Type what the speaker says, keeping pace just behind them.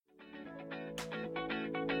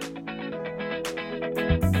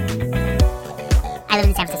I live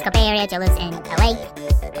in the San Francisco Bay Area. Joe lives in LA.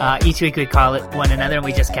 Each week we call it One Another and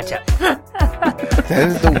we just catch up. That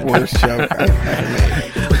is the worst joke I've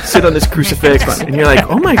ever made. Sit on this crucifix, and you're like,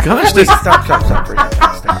 oh my gosh, Wait, this. stop for a second.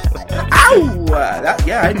 Stop. Ow!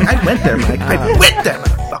 I went there, Mike. I went there,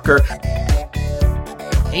 motherfucker.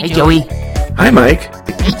 Hey, Joey. Hi, Mike.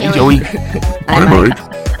 Hey, Joey. Hi, Mike.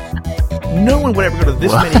 No one would ever go to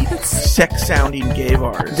this many sex-sounding gay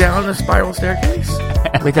bars. Down the spiral staircase.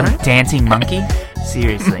 With a dancing monkey?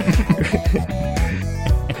 Seriously.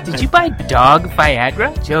 Did you buy dog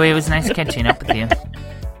Viagra? Joey, it was nice catching up with you.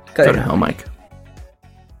 Go to hell, Mike.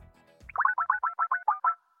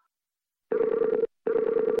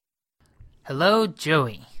 Hello,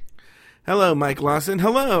 Joey. Hello, Mike Lawson.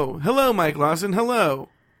 Hello. Hello, Mike Lawson. Hello.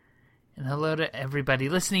 And hello to everybody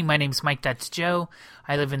listening. My name's Mike. That's Joe.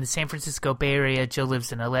 I live in the San Francisco Bay Area. Joe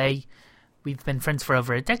lives in LA. We've been friends for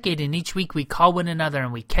over a decade, and each week we call one another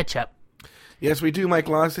and we catch up. Yes, we do, Mike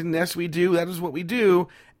Lawson. Yes, we do. That is what we do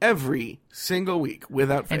every single week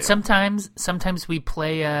without fail. And sometimes we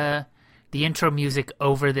play the intro music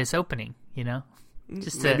over this opening, you know?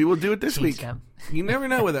 Just Maybe we'll do it this week. up. You never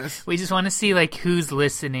know with us. We just want to see like who's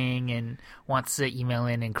listening and wants to email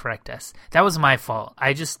in and correct us. That was my fault.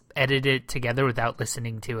 I just edited it together without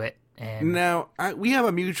listening to it. And Now, we have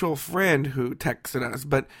a mutual friend who texted us,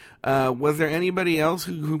 but was there anybody else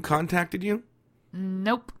who contacted you?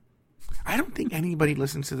 nope. I don't think anybody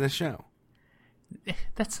listens to this show.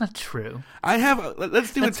 That's not true.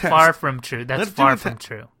 Let's do That's a test. far from true. That's Let's do far a from te-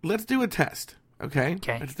 true. Let's do a test, okay?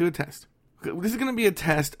 Okay. Let's do a test. This is going to be a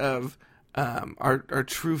test of our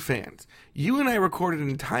true fans. You and I recorded an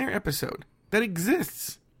entire episode that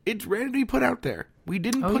exists. It's ready to be put out there. We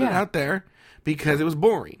didn't put it yeah. out there because it was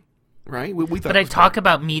boring, right? We thought But it I was talk boring.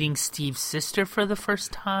 about meeting Steve's sister for the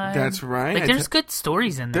first time. That's right. Like, there's good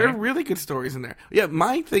stories in There there. are really good stories in there. Yeah,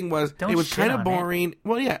 my thing was Don't it was shit kind on of it. boring.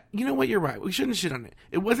 Well, yeah, you know what? You're right. We shouldn't shit on it.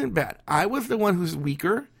 It wasn't bad. I was the one who's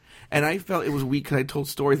weaker, and I felt it was weak because I told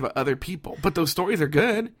stories about other people. But those stories are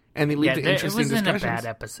good, and they lead to it interesting wasn't a discussions. bad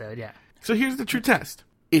episode, yeah. So here's the true test.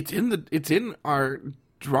 It's in our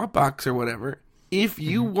Dropbox or whatever. If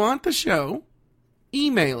you want the show,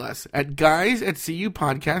 email us at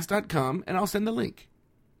guys@cupodcast.com, and I'll send the link.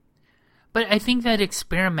 But I think that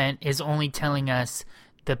experiment is only telling us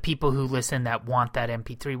the people who listen that want that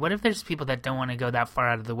MP3. What if there's people that don't want to go that far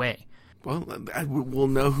out of the way? Well, we'll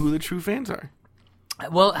know who the true fans are.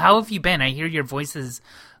 Well, how have you been? I hear your voice is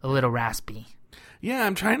a little raspy. Yeah,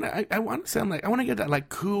 I'm trying to. I want to sound like I want to get that like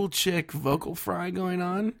cool chick vocal fry going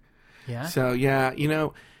on. Yeah? So yeah,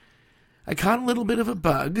 I caught a little bit of a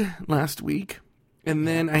bug last week, and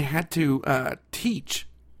then I had to teach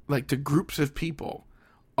like to groups of people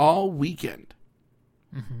all weekend.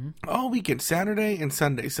 Mm-hmm. All weekend, Saturday and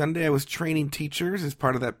Sunday. Sunday I was training teachers as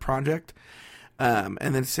part of that project. And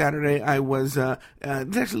then Saturday I was, this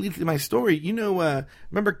actually leads to my story.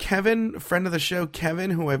 Remember Kevin, a friend of the show, Kevin,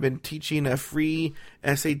 who I've been teaching a free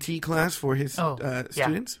SAT class for his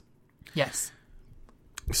students? Yes.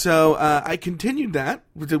 So I continued that.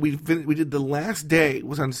 We did the last day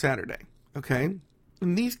was on Saturday, okay?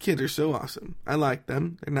 And these kids are so awesome. I like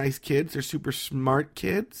them. They're nice kids. They're super smart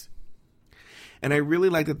kids. And I really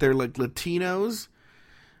like that they're like Latinos,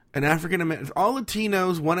 an African-American, all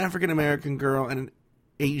Latinos, one African-American girl, and an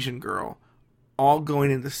Asian girl, all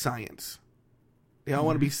going into science. They all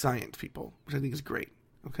want to be science people, which I think is great,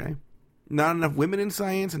 okay? Not enough women in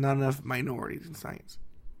science and not enough minorities in science.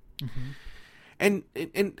 Mm-hmm. And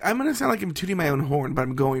I'm going to sound like I'm tooting my own horn, but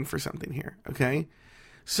I'm going for something here, okay?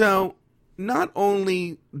 So not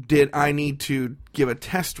only did I need to give a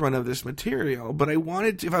test run of this material, but I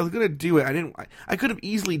wanted to, if I was going to do it, I could have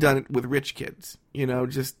easily done it with rich kids,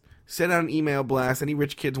 just send out an email blast, any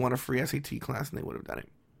rich kids want a free SAT class, and they would have done it.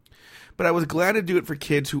 But I was glad to do it for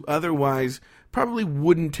kids who otherwise probably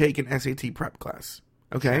wouldn't take an SAT prep class,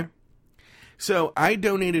 okay? Sure. So I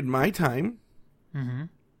donated my time. Mm-hmm.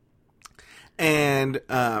 And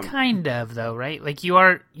kind of though, right? Like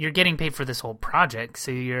you're getting paid for this whole project,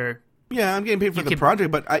 so I'm getting paid for the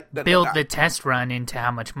project, but I build the test run into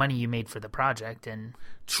how much money you made for the project, and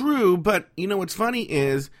true. But what's funny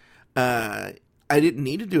is I didn't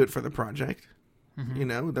need to do it for the project.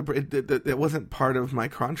 Mm-hmm. That wasn't part of my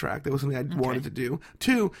contract. That was something I wanted to do.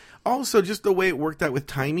 Two, also just the way it worked out with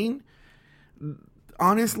timing.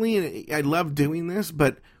 Honestly, I love doing this,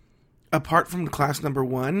 but apart from class number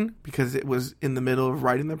 1, because it was in the middle of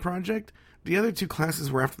writing the project, the other 2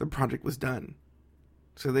 classes were after the project was done.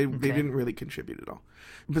 So they didn't really contribute at all.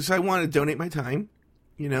 But so I wanted to donate my time,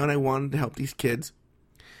 and I wanted to help these kids.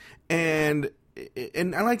 And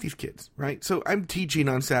and I like these kids, right? So I'm teaching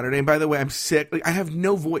on Saturday, and by the way, I'm sick. Like, I have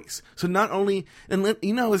no voice. So not only,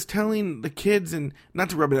 I was telling the kids, and not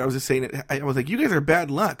to rub it out, I was just saying it. I was like, you guys are bad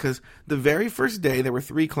luck, because the very first day there were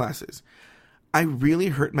 3 classes. I really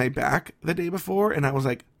hurt my back the day before, and I was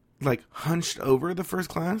like hunched over the first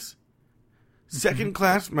class. Second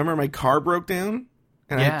class, remember my car broke down,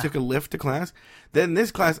 and I took a lift to class. Then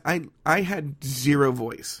this class, I had 0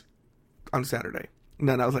 voice on Saturday. And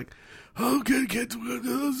then I was like, okay, kids.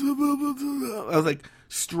 I was like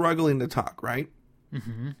struggling to talk, right?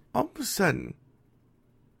 Mm-hmm. All of a sudden,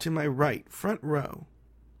 to my right, front row,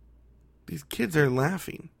 these kids are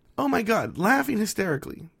laughing. Oh my God, laughing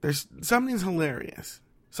hysterically. There's something's hilarious.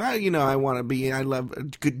 So I love a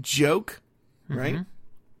good joke, right? Mm-hmm.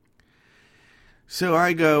 So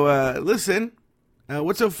I go, listen,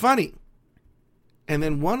 what's so funny? And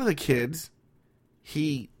then one of the kids,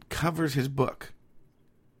 he covers his book.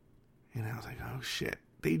 And I was like, oh shit.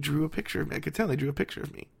 They drew a picture of me. I could tell they drew a picture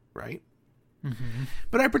of me, right? Mm-hmm.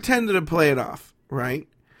 But I pretended to play it off, right?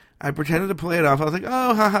 I pretended to play it off. I was like,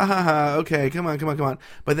 oh, ha, ha, ha, ha. Okay, come on.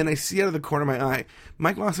 But then I see out of the corner of my eye,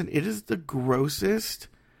 Mike Lawson, it is the grossest,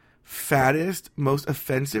 fattest, most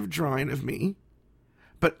offensive drawing of me.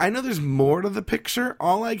 But I know there's more to the picture.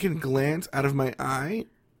 All I can glance out of my eye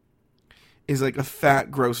is like a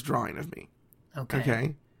fat, gross drawing of me.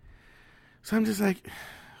 Okay? So I'm just like,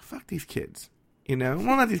 fuck these kids. Well,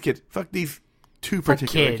 not these kids. Fuck these 2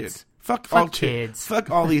 particular kids. Fuck all kids.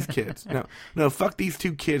 Fuck all these kids. No, fuck these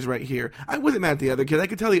 2 kids right here. I wasn't mad at the other kids. I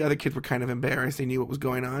could tell the other kids were kind of embarrassed. They knew what was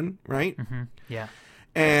going on, right? Mm-hmm. Yeah.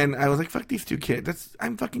 And I was like, fuck these 2 kids.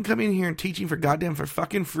 I'm fucking coming in here and teaching for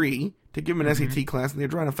fucking free to give them an SAT class, and they're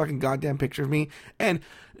drawing a fucking goddamn picture of me. And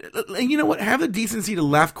you know what? Have the decency to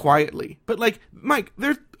laugh quietly. But like, Mike,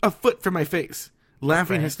 they're a foot from my face,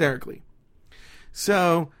 laughing hysterically.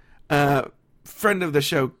 So, friend of the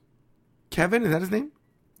show, Kevin, is that his name?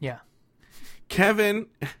 Yeah. Kevin.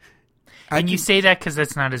 And you say that because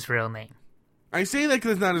that's not his real name. I say that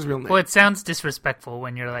because it's not his real name. Well, it sounds disrespectful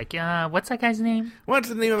when you're like, what's that guy's name? What's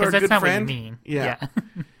the name of our good friend? Because that's not what you mean.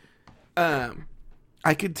 Yeah.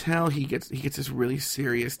 I could tell he gets this really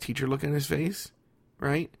serious teacher look in his face,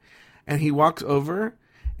 right? And he walks over,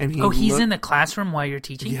 and he's in the classroom while you're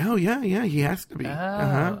teaching? Yeah, he has to be.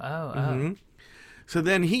 Mm-hmm. So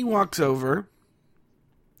then he walks over,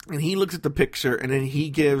 and he looks at the picture, and then he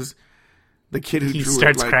gives the kid who drew it, he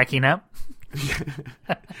starts cracking up?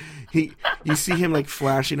 You see him like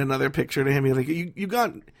flashing another picture to him. He's like,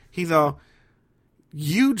 he's all,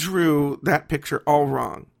 you drew that picture all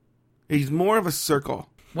wrong. He's more of a circle.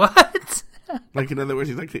 What? Like, in other words,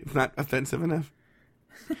 he's like, it's not offensive enough.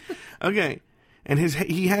 Okay. And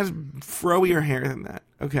he has froier hair than that.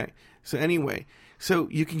 Okay. So anyway, so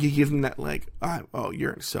you can give him that like, oh,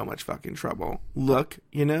 you're in so much fucking trouble look,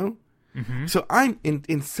 Mm-hmm. So I'm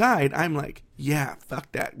inside. I'm like, yeah,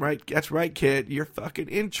 fuck that, right? That's right, kid. You're fucking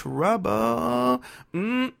in trouble.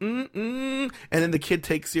 And then the kid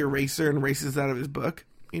takes the eraser and erases it out of his book,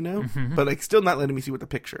 mm-hmm. But like, still not letting me see what the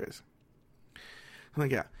picture is. I'm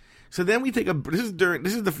like, yeah. So then we take during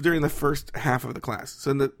the first half of the class.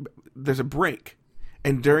 So there's a break,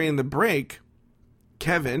 and during the break,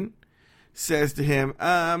 Kevin says to him,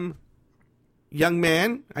 young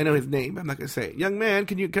man, I know his name, I'm not going to say it. Young man,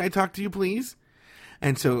 can I talk to you, please?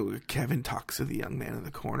 And so Kevin talks to the young man in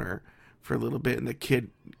the corner for a little bit, and the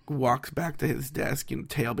kid walks back to his desk,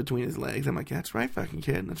 tail between his legs. I'm like, that's right, fucking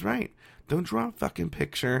kid, that's right. Don't draw a fucking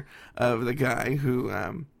picture of the guy who's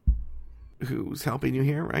helping you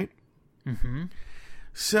here, right? Mm-hmm.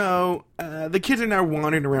 So the kids are now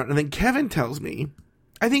wandering around, and then Kevin tells me,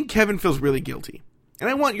 I think Kevin feels really guilty. And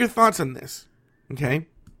I want your thoughts on this, okay?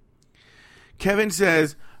 Kevin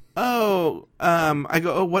says, I go,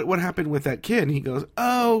 oh, what happened with that kid? And he goes,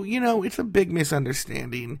 oh, it's a big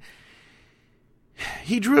misunderstanding.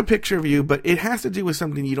 He drew a picture of you, but it has to do with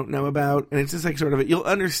something you don't know about. And it's just like sort of, you'll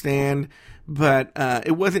understand, but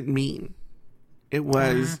it wasn't mean. It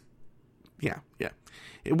was, yeah.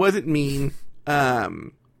 It wasn't mean. He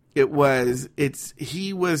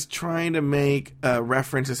was trying to make a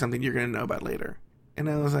reference to something you're going to know about later. And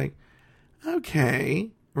I was like,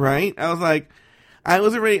 okay. Right? I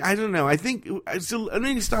was already, I don't know. I think, so let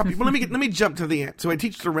me stop you. Well, let me jump to the end. So I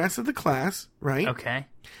teach the rest of the class, right? Okay.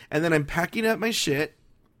 And then I'm packing up my shit.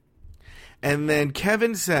 And then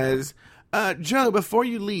Kevin says, Joe, before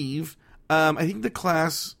you leave, I think the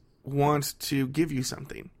class wants to give you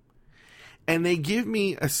something. And they give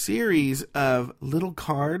me a series of little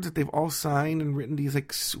cards that they've all signed and written these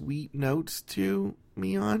like sweet notes to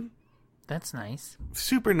me on. That's nice.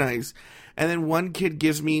 Super nice. And then one kid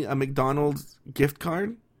gives me a McDonald's gift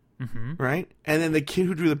card. right? And then the kid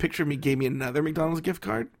who drew the picture of me gave me another McDonald's gift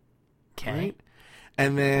card. Okay. Right?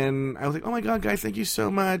 And then I was like, oh my God, guys, thank you so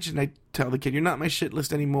much. And I tell the kid, you're not my shit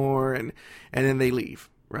list anymore. And then they leave,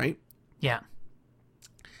 right? Yeah.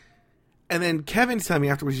 And then Kevin's telling me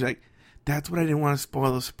afterwards, he's like, that's what I didn't want to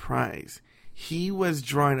spoil the surprise. He was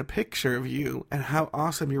drawing a picture of you and how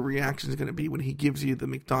awesome your reaction is going to be when he gives you the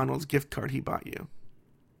McDonald's gift card he bought you.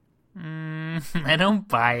 I don't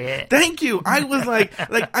buy it. Thank you. I was like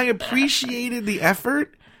I appreciated the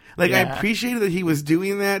effort. Like, I appreciated that he was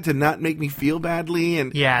doing that to not make me feel badly.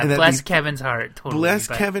 And bless Kevin's heart. Totally, bless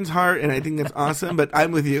Kevin's heart, and I think that's awesome. But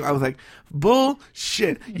I'm with you. I was like,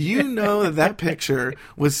 bullshit. You know that picture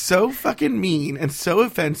was so fucking mean and so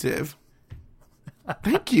offensive.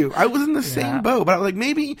 Thank you. I was in the same boat, but I was like,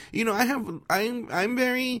 maybe, I'm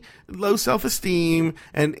very low self-esteem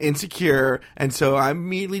and insecure, and so I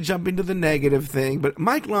immediately jump into the negative thing. But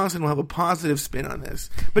Mike Lawson will have a positive spin on this.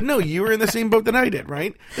 But no, you were in the same boat that I did,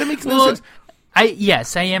 right? That makes no sense.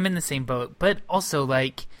 Yes, I am in the same boat, but also,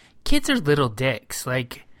 like, kids are little dicks.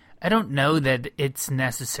 Like, I don't know that it's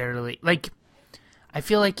necessarily, like, I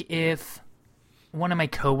feel like if one of my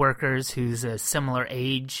coworkers who's a similar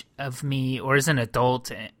age of me, or is an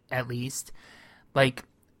adult at least, like,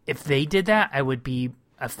 if they did that, I would be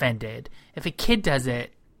offended. If a kid does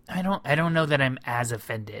it, I don't know that I'm as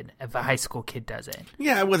offended if a high school kid does it.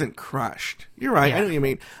 Yeah, I wasn't crushed. You're right. Yeah. I know what you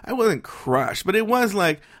mean. I wasn't crushed, but it was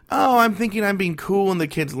like, oh, I'm thinking I'm being cool and the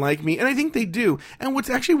kids like me. And I think they do. And what's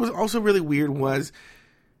actually was also really weird was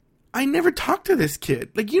I never talked to this kid.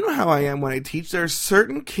 Like, you know how I am when I teach. There are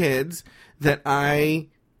certain kids that I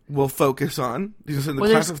will focus on. These are in the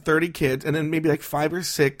class of 30 kids, and then maybe like 5 or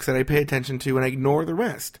 6 that I pay attention to, and I ignore the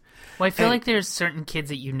rest. Well, I feel like there's certain kids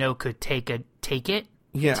that could take it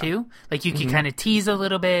too. Like, you can kind of tease a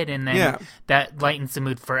little bit, and then that lightens the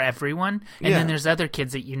mood for everyone. And then there's other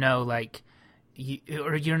kids that like,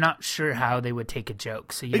 you're not sure how they would take a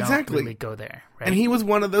joke, so you don't really go there. Right? And he was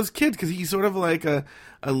one of those kids because he's sort of like a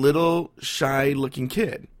little shy-looking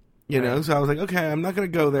kid. You know, so I was like, okay, I'm not going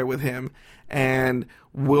to go there with him, and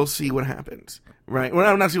we'll see what happens, right? Well,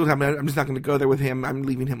 I'm not see what happens. I'm just not going to go there with him. I'm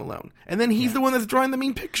leaving him alone. And then he's the one that's drawing the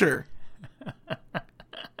mean picture. And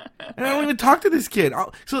I don't even talk to this kid.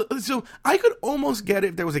 So I could almost get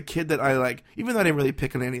it if there was a kid that I like, even though I didn't really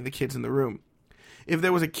pick on any of the kids in the room. If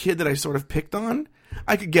there was a kid that I sort of picked on,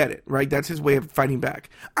 I could get it, right? That's his way of fighting back.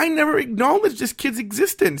 I never acknowledged this kid's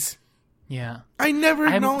existence. Yeah. I never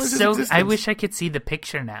acknowledged his existence. I wish I could see the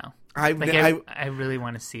picture now. I really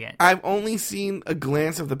want to see it. I've only seen a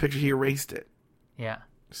glance of the picture. He erased it. Yeah.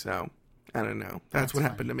 So, I don't know. That's what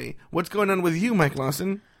happened to me. What's going on with you, Mike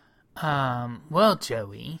Lawson? Well,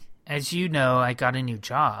 Joey, as you know, I got a new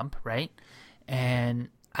job, right? And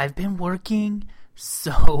I've been working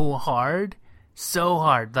so hard.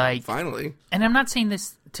 Like, finally. And I'm not saying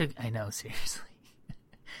this I know, seriously.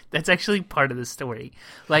 That's actually part of the story.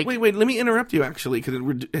 Like, wait, let me interrupt you, actually,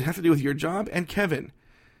 because it has to do with your job and Kevin.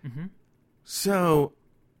 Mm-hmm. So,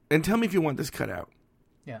 and tell me if you want this cut out.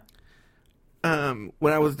 Yeah.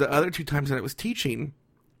 When I was the other 2 times that I was teaching,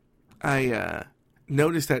 I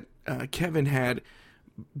noticed that Kevin had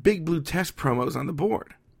Big Blue Test promos on the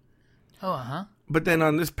board. Oh, uh-huh. But then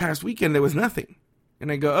on this past weekend, there was nothing.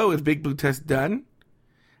 And I go, oh, is Big Blue Test done?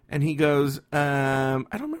 And he goes, I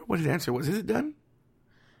don't remember what his answer was. Is it done?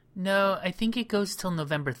 No, I think it goes till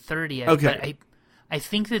November 30th. Okay. But I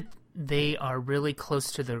think that they are really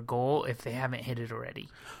close to their goal if they haven't hit it already.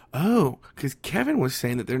 Oh, because Kevin was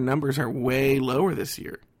saying that their numbers are way lower this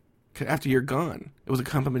year after you're gone. It was a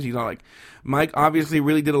compliment. He's all like, Mike obviously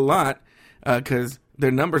really did a lot because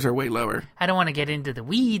their numbers are way lower. I don't want to get into the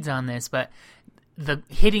weeds on this, but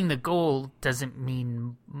hitting the goal doesn't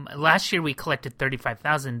mean... Last year we collected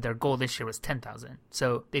 35,000. Their goal this year was 10,000.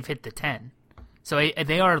 So they've hit the 10. So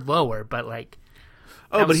they are lower, but like...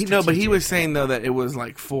 Oh, but he was saying though that it was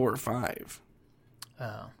like 4 or 5.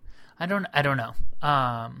 Oh, I don't know.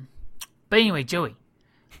 But anyway, Joey,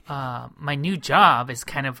 my new job is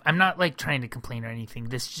kind of, I'm not like trying to complain or anything.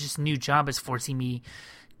 This just new job is forcing me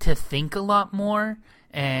to think a lot more,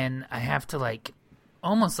 and I have to like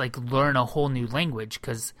almost like learn a whole new language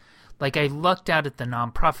because like I lucked out at the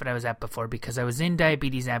nonprofit I was at before because I was in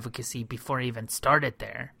diabetes advocacy before I even started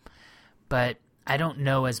there, but I don't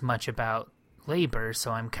know as much about labor,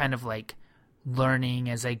 so I'm kind of like learning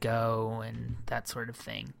as I go and that sort of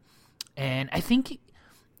thing. And I think,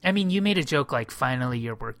 I mean, you made a joke like finally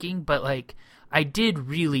you're working, but like I did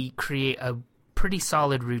really create a pretty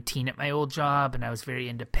solid routine at my old job, and I was very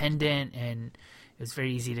independent, and it was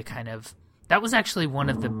very easy to kind of, that was actually one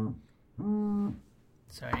of the,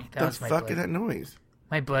 sorry, that was my fuck is that noise?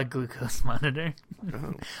 My blood glucose monitor.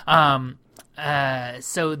 Oh.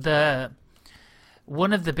 So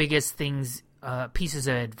one of the biggest things, pieces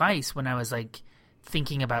of advice when I was like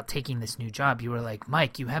thinking about taking this new job, you were like,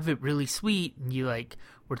 Mike, you have it really sweet, and you like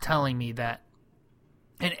were telling me that,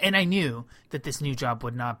 and I knew that this new job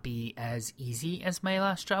would not be as easy as my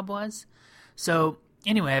last job was. So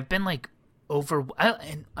anyway, I've been like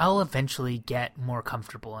I'll eventually get more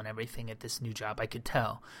comfortable and everything at this new job. I could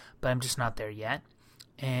tell, but I'm just not there yet.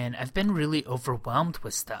 And I've been really overwhelmed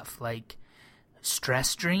with stuff like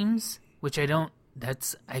stress dreams, which I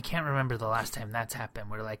can't remember the last time that's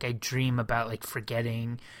happened, where like I dream about like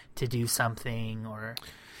forgetting to do something or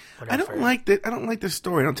whatever. I don't like the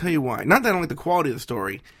story, and I'll tell you why. Not that I don't like the quality of the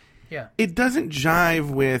story. Yeah. It doesn't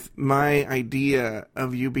jive with my idea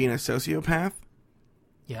of you being a sociopath.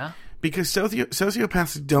 Yeah. Because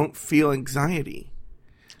sociopaths don't feel anxiety.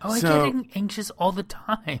 Oh, I get anxious all the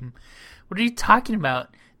time. What are you talking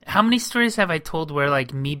about? How many stories have I told where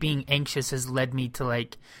like me being anxious has led me to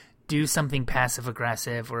like do something passive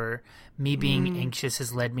aggressive, or me being anxious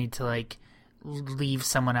has led me to like leave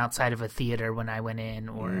someone outside of a theater when I went in,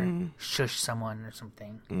 or shush someone or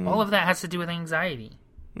something. All of that has to do with anxiety.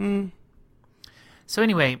 So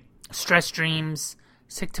anyway, stress dreams,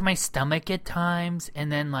 sick to my stomach at times, and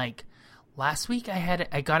then like last week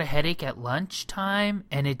I got a headache at lunchtime,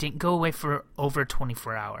 and it didn't go away for over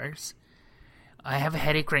 24 hours. I have a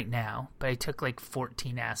headache right now, but I took like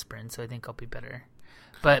 14 aspirin, so I think I'll be better.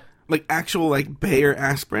 But like actual like Bayer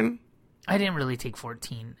aspirin? I didn't really take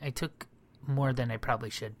 14. I took more than I probably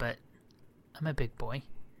should, but I'm a big boy.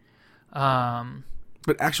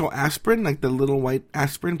 But actual aspirin, like the little white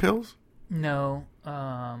aspirin pills? No.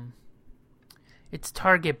 It's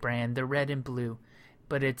Target brand. They're red and blue,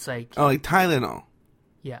 but it's like like Tylenol.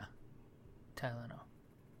 Yeah, Tylenol.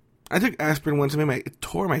 I took aspirin once and it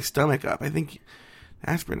tore my stomach up. I think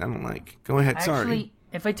aspirin I don't like. Go ahead, sorry. Actually,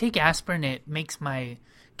 if I take aspirin, it makes my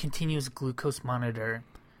continuous glucose monitor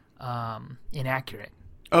inaccurate.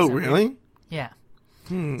 Oh, really? Yeah.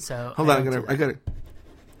 So hold on, I got it.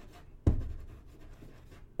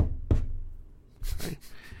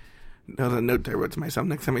 No, the note I wrote to myself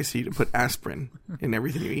next time I see you to put aspirin in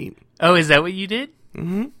everything you eat. Oh, is that what you did?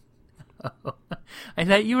 Mm-hmm. Oh, I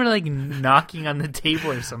thought you were like knocking on the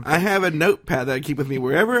table or something. I have a notepad that I keep with me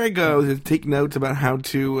wherever I go to take notes about how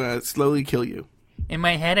to slowly kill you. In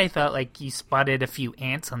my head, I thought like you spotted a few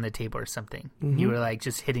ants on the table or something. Mm-hmm. You were like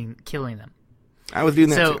just killing them. I was doing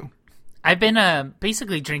that too. I've been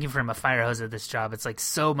basically drinking from a fire hose at this job. It's like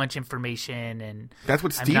so much information, and that's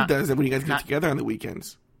what Steve does when you guys get together on the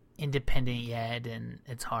weekends. Independent yet, and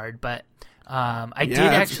it's hard, but I did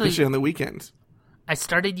especially actually on the weekends. I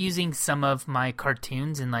started using some of my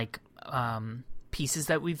cartoons and like pieces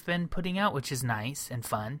that we've been putting out, which is nice and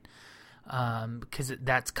fun because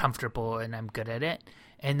that's comfortable and I'm good at it.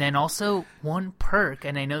 And then also one perk,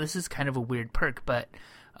 and I know this is kind of a weird perk, but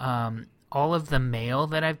all of the mail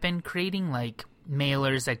that I've been creating, like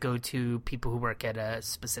mailers that go to people who work at a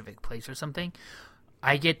specific place or something,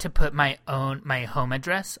 I get to put my home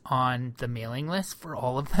address on the mailing list for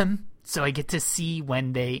all of them. So I get to see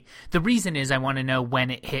when the reason is I want to know when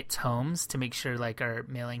it hits homes to make sure like our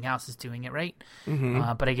mailing house is doing it right.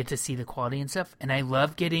 Mm-hmm. But I get to see the quality and stuff. And I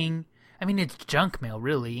love it's junk mail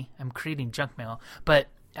really. I'm creating junk mail, but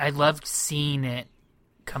I love seeing it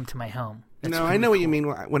come to my home. That's I know cool. What you mean.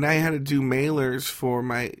 When I had to do mailers for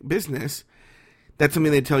my business, that's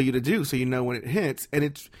something they tell you to do so you know when it hits. And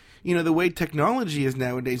it's, the way technology is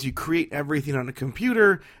nowadays, you create everything on a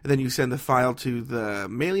computer, and then you send the file to the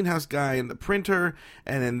mailing house guy and the printer,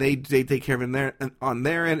 and then they take care of it on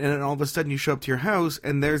their end, and then all of a sudden you show up to your house,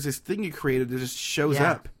 and there's this thing you created that just shows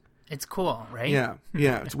up. It's cool, right? Yeah,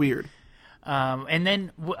 it's weird. And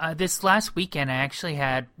then this last weekend, I actually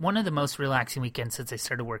had one of the most relaxing weekends since I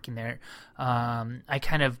started working there. I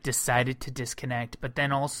kind of decided to disconnect, but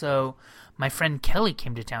then also my friend Kelly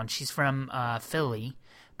came to town. She's from Philly,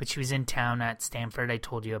 but she was in town at Stanford, I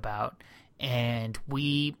told you about. And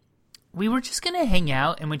we were just going to hang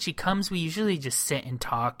out. And when she comes, we usually just sit and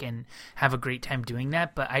talk and have a great time doing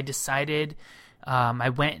that. But I decided, I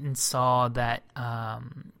went and saw that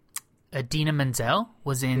Idina Menzel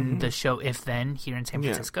was in the show If Then here in San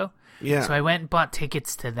Francisco. Yeah. So I went and bought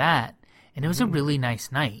tickets to that. And it was a really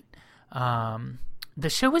nice night. The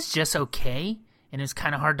show was just okay. And it was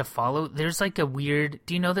kind of hard to follow. There's like a weird...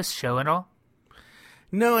 Do you know this show at all?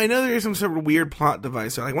 No, I know there's some sort of weird plot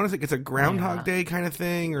device. So I want to think it's a Groundhog Day kind of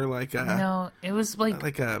thing, or like a... No, it was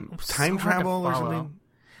like a time travel or something.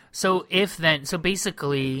 So so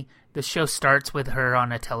basically the show starts with her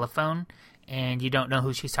on a telephone, and you don't know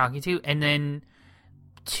who she's talking to, and then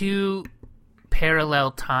two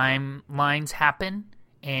parallel timelines happen,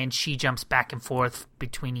 and she jumps back and forth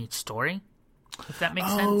between each story. If that makes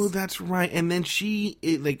sense. Oh, that's right. And then she's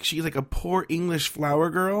like a poor English flower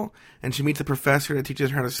girl, and she meets a professor that teaches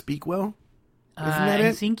her how to speak well. Isn't that it?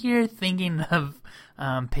 I think you're thinking of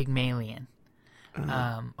Pygmalion,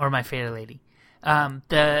 or My Fair Lady.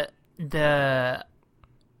 It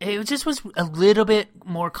just was a little bit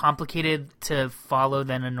more complicated to follow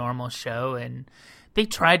than a normal show, and they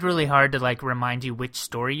tried really hard to like remind you which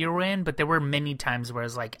story you're in, but there were many times where I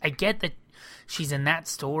was like, I get that she's in that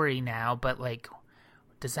story now, but like,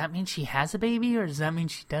 does that mean she has a baby, or does that mean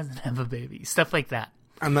she doesn't have a baby? Stuff like that.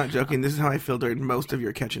 I'm not joking. This is how I feel during most of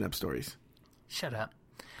your catching up stories. Shut up.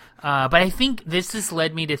 But I think this has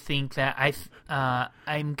led me to think that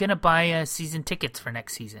I'm gonna buy season tickets for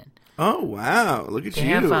next season. Oh wow! Look at They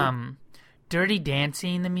you. have Dirty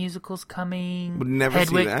Dancing, the musical's coming. Would never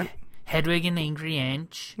see that. Hedwig and the Angry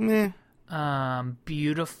Inch. Nah.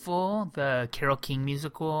 Beautiful, the Carole King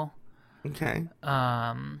musical. Okay.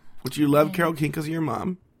 Would you love Carole King because of your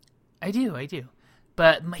mom? I do.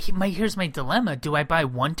 But here's my dilemma: do I buy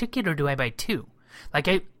one ticket or do I buy two? Like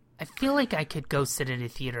I feel like I could go sit at a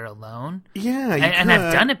theater alone. Yeah, and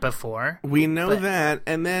I've done it before. We know that,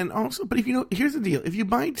 and then also, but if you know, here's the deal: if you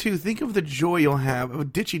buy two, think of the joy you'll have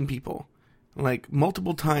of ditching people, like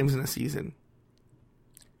multiple times in a season.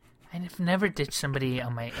 I've never ditched somebody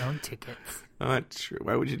on my own tickets. Oh, that's true.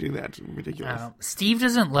 Why would you do that? It's ridiculous. Steve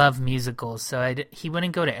doesn't love musicals, so he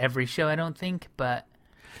wouldn't go to every show, I don't think. But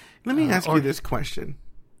let me ask you this question.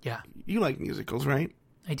 Yeah, you like musicals, right?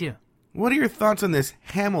 I do. What are your thoughts on this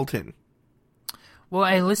Hamilton? Well,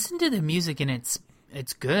 I listened to the music and it's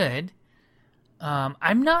good.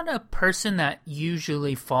 I'm not a person that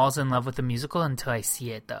usually falls in love with a musical until I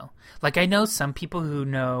see it, though. Like, I know some people who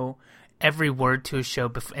know every word to a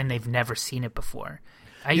show and they've never seen it before.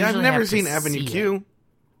 I've never seen Avenue Q.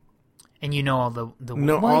 And you know all the the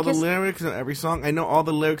lyrics in every song. I know all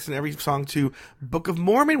the lyrics in every song to Book of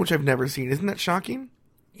Mormon, which I've never seen. Isn't that shocking?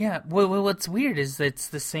 Yeah. Well, what's weird is that it's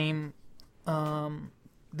the same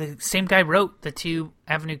guy wrote the two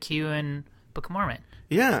Avenue Q and Book of Mormon.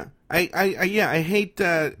 Yeah. I hate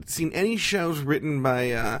seeing any shows written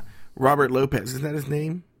by Robert Lopez. Isn't that his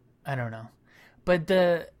name? I don't know. But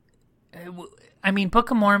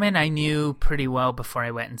Book of Mormon I knew pretty well before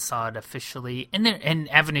I went and saw it officially. And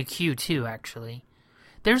Avenue Q too, actually.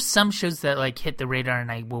 There's some shows that like hit the radar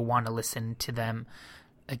and I will want to listen to them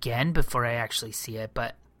again before I actually see it.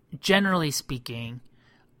 But generally speaking,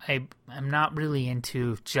 I'm not really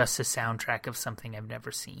into just a soundtrack of something I've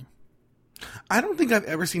never seen. I don't think I've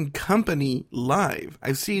ever seen Company live.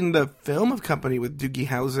 I've seen the film of Company with Doogie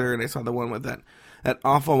Howser, and I saw the one with that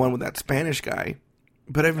awful one with that Spanish guy.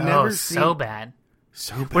 But I've never seen... so bad.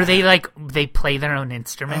 So bad. Where they play their own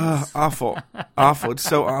instruments. Awful. Awful. It's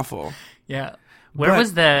so awful. Yeah. Where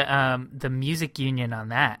was the music union on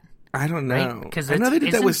that? I don't know. Right? I know they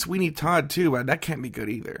did that with Sweeney Todd, too, but that can't be good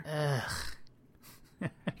either. Ugh.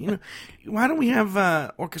 Why don't we have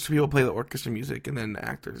orchestra people play the orchestra music and then the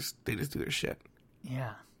actors, they just do their shit?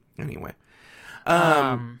 Yeah. Anyway.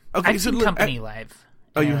 Okay, I've seen Company live.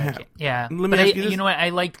 Oh, you have? Yeah. Let me ask you this. You know what? I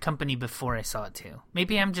liked Company before I saw it, too.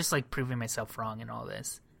 Maybe I'm just, like, proving myself wrong in all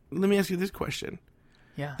this. Let me ask you this question.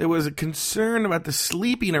 Yeah. There was a concern about the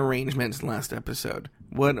sleeping arrangements last episode.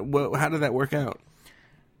 How did that work out?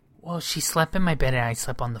 Well, she slept in my bed and I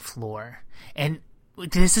slept on the floor. And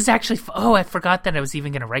this is actually... I forgot that I was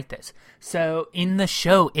even going to write this. So, in the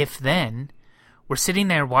show, If Then, we're sitting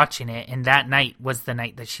there watching it, and that night was the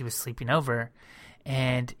night that she was sleeping over.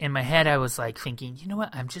 And in my head, I was like thinking, you know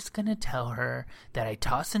what? I'm just going to tell her that I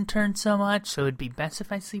toss and turn so much, so it'd be best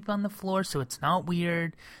if I sleep on the floor so it's not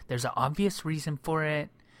weird. There's an obvious reason for it.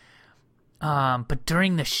 But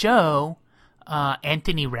during the show,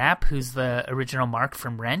 Anthony Rapp, who's the original Mark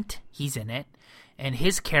from Rent, he's in it. And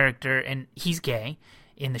his character, and he's gay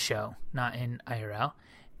in the show, not in IRL.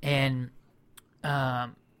 And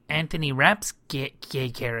Anthony Rapp's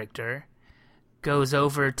gay character goes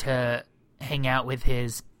over to hang out with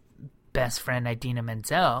his best friend Idina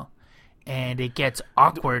Menzel, and it gets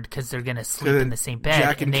awkward because they're going to sleep in the same bed.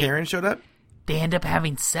 Jack and Karen showed up? They end up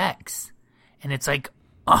having sex. And it's like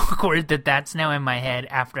awkward that's now in my head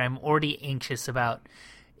after I'm already anxious about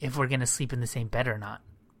if we're going to sleep in the same bed or not.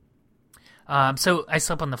 So I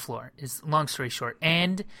slept on the floor, is long story short.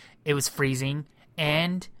 And it was freezing,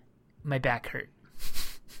 and my back hurt.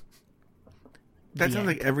 That sounds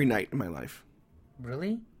like every night in my life.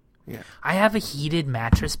 Really? Yeah. I have a heated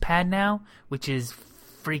mattress pad now, which is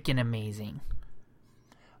freaking amazing.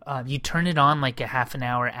 You turn it on like a half an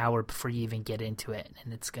hour before you even get into it,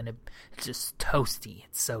 and it's just toasty.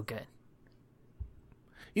 It's so good.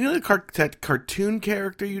 You know that cartoon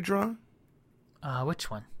character you draw? Which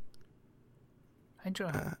one? I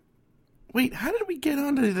draw. Wait, how did we get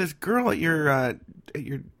onto this girl at your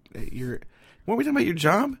what were we talking about, your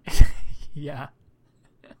job? Yeah.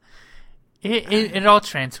 It all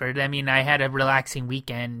transferred. I mean, I had a relaxing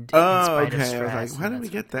weekend. Oh, in spite of okay. stress, I was like, how did we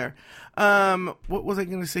get there? What was I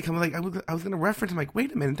going to say? I was going to reference. I'm like,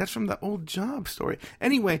 wait a minute, that's from the old job story.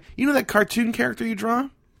 Anyway, you know that cartoon character you draw?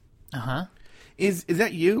 Uh-huh. Is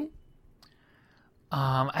that you?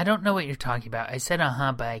 I don't know what you're talking about. I said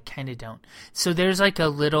uh-huh, but I kind of don't. So there's like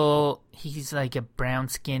he's like a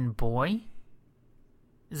brown-skinned boy.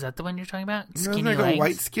 Is that the one you're talking about? Skinny like legs? a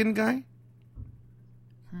white-skinned guy?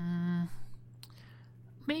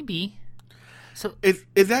 Maybe. So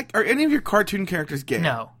are any of your cartoon characters gay?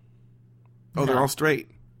 No. Oh, they're all straight.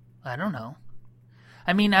 I don't know.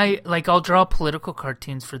 I mean, I'll draw political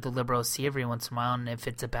cartoons for the Liberals see every once in a while, and if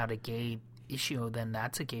it's about a gay issue, then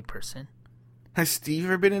that's a gay person. Has Steve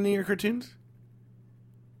ever been in any of your cartoons?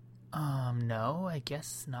 No, I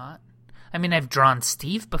guess not. I mean, I've drawn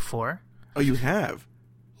Steve before. Oh, you have?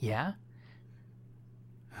 Yeah.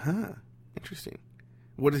 Huh. Interesting.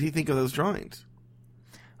 What does he think of those drawings?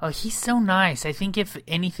 Oh, he's so nice. I think if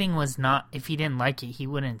anything was not, if he didn't like it, he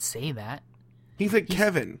wouldn't say that. He's like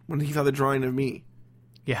Kevin when he saw the drawing of me.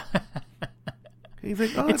 Yeah. He's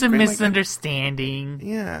like, oh, it's a misunderstanding.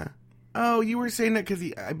 Yeah. Oh, you were saying that because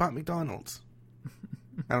I bought McDonald's.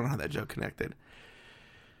 I don't know how that joke connected.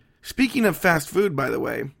 Speaking of fast food, by the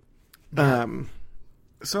way,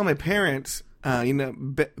 so my parents,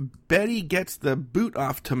 Betty gets the boot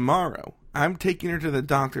off tomorrow. I'm taking her to the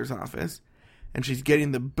doctor's office, and she's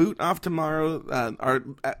getting the boot off tomorrow.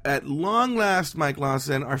 At long last, Mike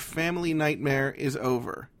Lawson, our family nightmare is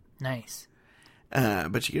over. Nice.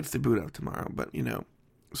 But she gets the boot off tomorrow. But,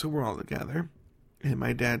 so we're all together. And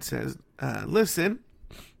my dad says, listen.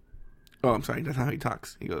 Oh, I'm sorry. That's how he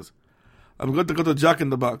talks. He goes, I'm going to go to Jack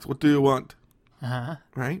in the Box. What do you want? Uh-huh.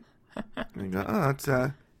 Right? And I go, oh, it's,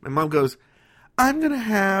 my mom goes, I'm going to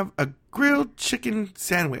have a grilled chicken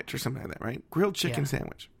sandwich or something like that, right? Grilled chicken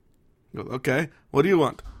sandwich. He goes, okay, what do you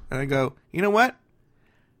want? And I go, you know what?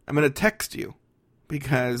 I'm going to text you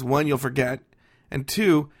because, one, you'll forget, and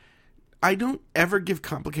two, I don't ever give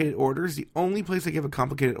complicated orders. The only place I give a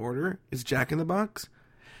complicated order is Jack in the Box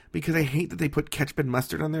because I hate that they put ketchup and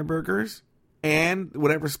mustard on their burgers and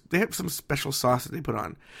whatever. They have some special sauce that they put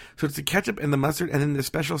on. So it's the ketchup and the mustard and then the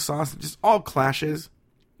special sauce. It just all clashes,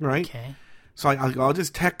 right? Okay. So I'll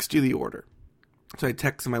just text you the order. So I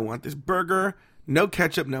text him, I want this burger, no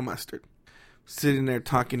ketchup, no mustard. Sitting there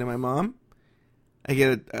talking to my mom, I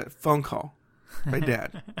get a phone call. My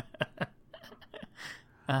dad.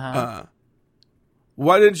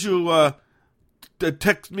 Why didn't you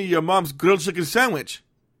text me your mom's grilled chicken sandwich?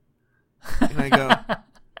 And I go,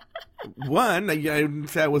 one, I didn't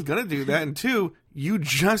say I was going to do that. And two, you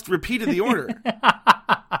just repeated the order.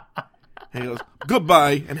 And he goes,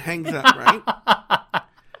 goodbye, and hangs up, right?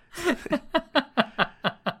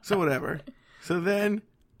 So whatever. So then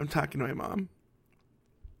I'm talking to my mom.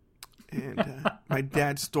 And my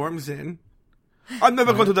dad storms in. I'm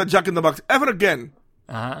never going to that Jack in the Box ever again.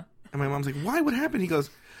 Uh-huh. And my mom's like, why? What happened? He goes,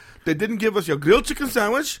 they didn't give us your grilled chicken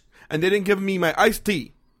sandwich, and they didn't give me my iced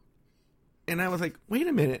tea. And I was like, wait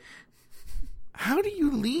a minute. How do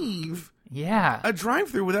you leave a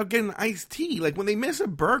drive-thru without getting iced tea? Like when they miss a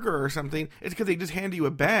burger or something, it's because they just hand you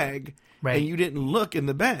a bag and you didn't look in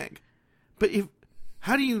the bag. But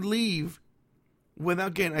how do you leave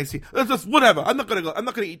without getting iced tea? That's just whatever. I'm not gonna go. I'm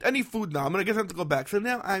not gonna eat any food now. I'm gonna have to go back. So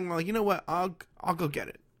now I'm like, you know what? I'll go get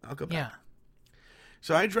it. I'll go back. Yeah.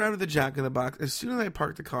 So I drive to the Jack in the Box. As soon as I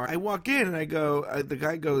park the car, I walk in and I go, the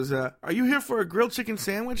guy goes, are you here for a grilled chicken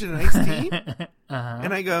sandwich and an iced tea?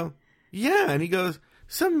 And I go, yeah. And he goes,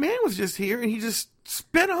 some man was just here and he just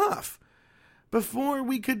sped off before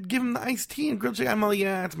we could give him the iced tea and grilled chicken. I'm like,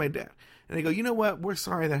 yeah, it's my dad. And I go, you know what? We're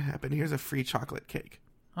sorry that happened. Here's a free chocolate cake.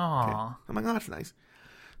 Aww. Okay. I'm like, oh, that's nice.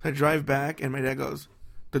 So I drive back and my dad goes,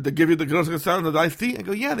 did they give you the grilled chicken sandwich and the iced tea? I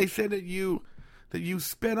go, yeah, they said that you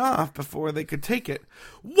sped off before they could take it.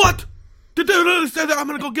 What? Did they really say that? I'm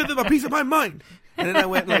going to go give them a piece of my mind. And then I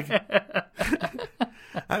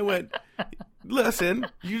went listen,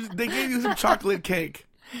 they gave you some chocolate cake.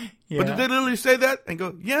 Yeah. But did they literally say that? And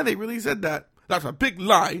go, yeah, they really said that. That's a big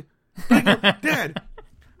lie. Dad,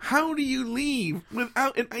 how do you leave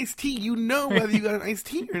without an iced tea? You know whether you got an iced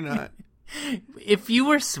tea or not. If you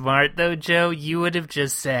were smart, though, Joe, you would have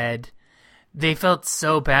just said, they felt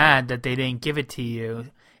so bad that they didn't give it to you,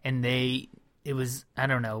 and it was, I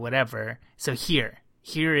don't know, whatever. So here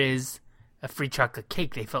is a free chocolate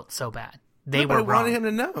cake. They felt so bad. They were wrong. I wanted him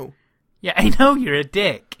to know. Yeah, I know you're a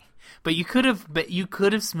dick, but you could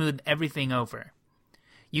have smoothed everything over.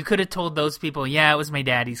 You could have told those people, yeah, it was my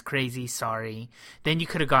dad, he's crazy, sorry. Then you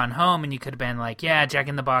could have gone home and you could have been like, yeah, Jack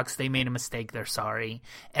in the Box, they made a mistake, they're sorry.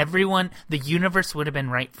 Everyone, the universe would have been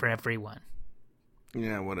right for everyone.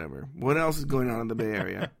 Yeah, whatever. What else is going on in the Bay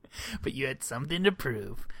Area? But you had something to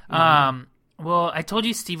prove. Well, I told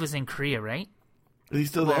you Steve was in Korea, right? Is he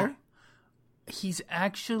still there? He's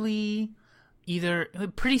actually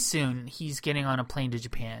pretty soon he's getting on a plane to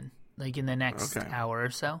Japan, like in the next hour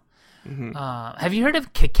or so. Mm-hmm. Have you heard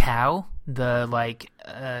of Kakao,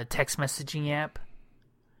 the text messaging app?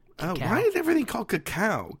 Why is everything called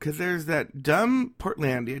Kakao? Because there's that dumb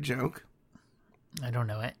Portlandia joke. I don't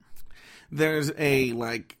know it. There's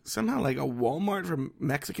somehow a Walmart for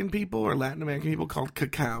Mexican people or Latin American people called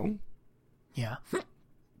Kakao. Yeah.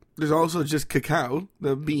 There's also just Kakao,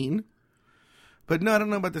 the bean. But no, I don't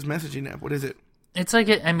know about this messaging app. What is it? It's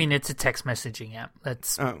it's a text messaging app.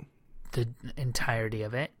 That's the entirety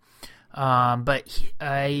of it. But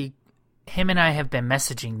him and I have been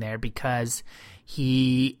messaging there because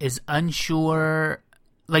he is unsure.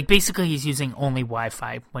 Like, basically, he's using only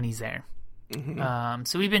Wi-Fi when he's there. Mm-hmm.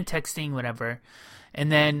 So we've been texting, whatever.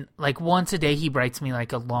 And then, once a day, he writes me,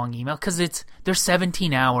 a long email. Because they're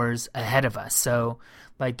 17 hours ahead of us. So,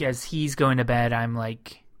 as he's going to bed, I'm,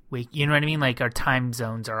 wait, you know what I mean? Our time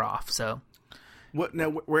zones are off, so. What now?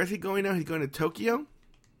 Where is he going now? He's going to Tokyo?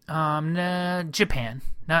 Japan.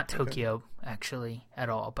 Not Tokyo, actually, at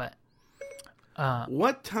all, but...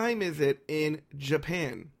 what time is it in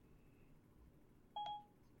Japan?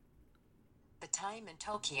 The time in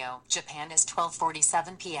Tokyo, Japan is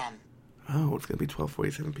 12:47 p.m. Oh, it's going to be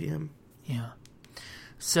 12:47 p.m. Yeah.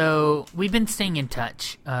 So, we've been staying in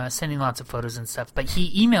touch, sending lots of photos and stuff, but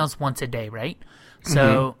he emails once a day, right?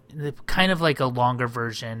 So, kind of like a longer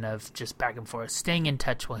version of just back and forth, staying in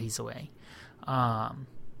touch while he's away.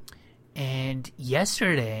 And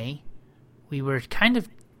yesterday, we were kind of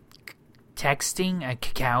texting,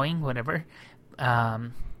 kakaoing, whatever,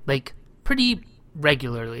 pretty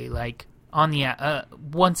regularly, on the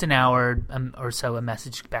once an hour or so, a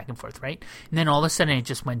message back and forth, right? And then all of a sudden, it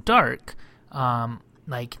just went dark,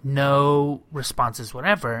 no responses,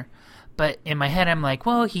 whatever. But in my head, I'm like,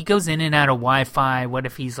 well, he goes in and out of Wi-Fi. What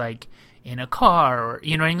if he's in a car, or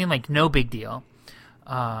you know what I mean? No big deal.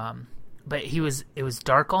 But it was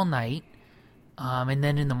dark all night. And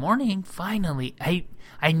then in the morning, finally,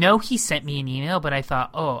 I know he sent me an email, but I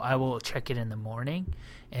thought, I will check it in the morning.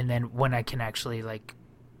 And then when I can actually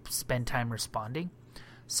spend time responding.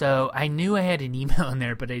 So I knew I had an email in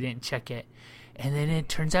there, but I didn't check it. And then it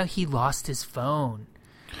turns out he lost his phone.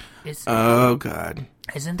 Oh, God.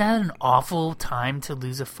 Isn't that an awful time to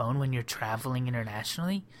lose a phone when you're traveling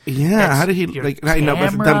internationally? Yeah, how did he, I know, but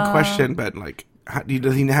it's a dumb question, but,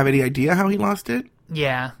 does he have any idea how he lost it?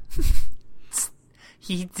 Yeah.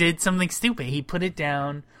 He did something stupid. He put it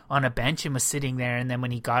down on a bench and was sitting there, and then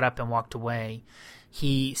when he got up and walked away,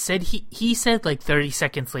 he said 30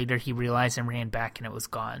 seconds later he realized and ran back and it was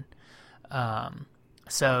gone.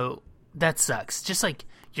 So that sucks. Just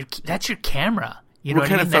that's your camera. You know what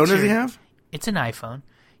kind of phone does he have? It's an iPhone.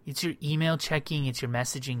 It's your email checking. It's your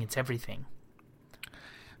messaging. It's everything.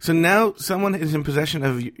 So now someone is in possession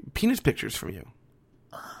of penis pictures from you.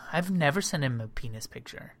 I've never sent him a penis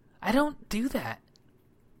picture. I don't do that.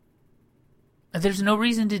 There's no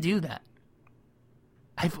reason to do that.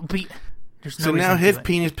 So now his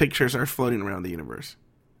penis pictures are floating around the universe.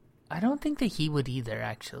 I don't think that he would either,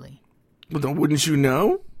 actually. Well, then wouldn't you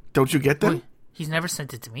know? Don't you get them? Well, he's never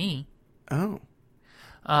sent it to me. Oh.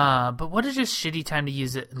 But what a just shitty time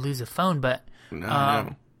to lose a phone. But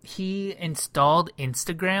no. He installed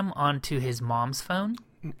Instagram onto his mom's phone.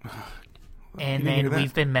 And then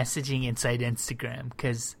we've been messaging inside Instagram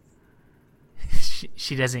because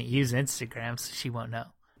she doesn't use Instagram, so she won't know.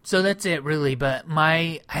 So that's it, really. But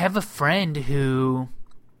I have a friend who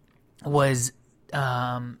was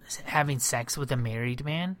having sex with a married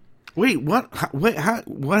man. Wait, what? What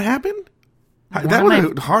happened? That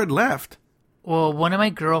was a hard left. Well, one of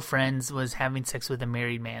my girlfriends was having sex with a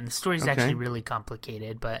married man. The story's actually really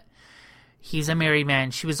complicated, but he's a married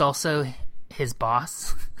man. She was also his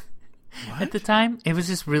boss at the time. It was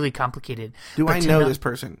just really complicated. Do I know this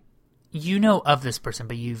person? You know of this person,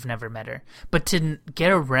 but you've never met her. But to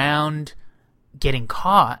get around getting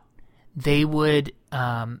caught, they would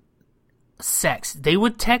sext. They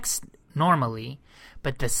would text normally,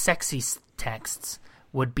 but the sexy texts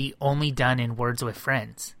would be only done in words with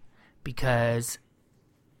friends. Because,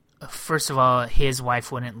 first of all, his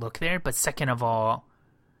wife wouldn't look there, but second of all,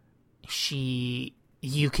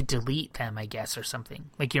 you could delete them, I guess, or something.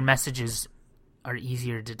 Your messages are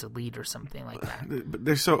easier to delete or something like that. But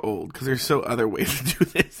they're so old because there's so other ways to do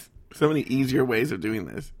this. So many easier ways of doing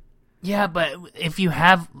this. Yeah, but if you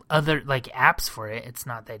have other like apps for it, it's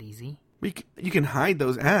not that easy. You can hide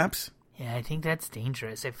those apps. Yeah, I think that's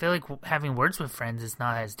dangerous. I feel like having words with friends is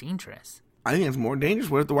not as dangerous. I think it's more dangerous.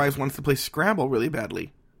 What if the wife wants to play Scrabble really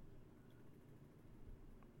badly?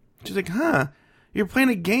 She's like, you're playing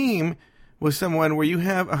a game with someone where you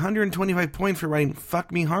have 125 points for writing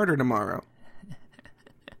 "fuck me harder" tomorrow.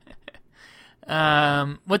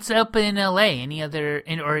 What's up in LA? Any other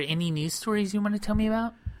or any news stories you want to tell me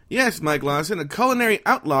about? Yes, Mike Lawson, a culinary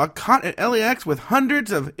outlaw caught at LAX with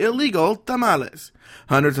hundreds of illegal tamales.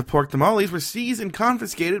 Hundreds of pork tamales were seized and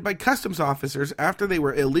confiscated by customs officers after they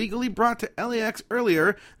were illegally brought to LAX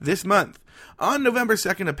earlier this month. On November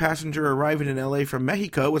 2nd, a passenger arriving in LA from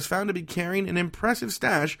Mexico was found to be carrying an impressive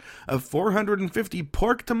stash of 450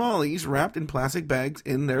 pork tamales wrapped in plastic bags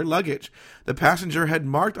in their luggage. The passenger had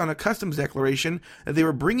marked on a customs declaration that they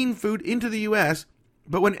were bringing food into the U.S.,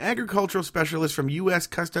 but when agricultural specialists from U.S.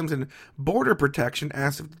 Customs and Border Protection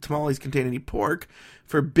asked if the tamales contained any pork,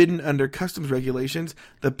 forbidden under customs regulations,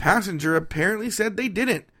 the passenger apparently said they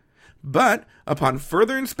didn't. But, upon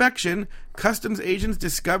further inspection, customs agents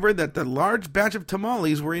discovered that the large batch of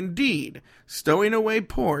tamales were indeed stowing away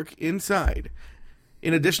pork inside.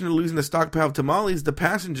 In addition to losing the stockpile of tamales, the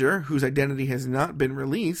passenger, whose identity has not been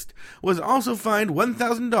released, was also fined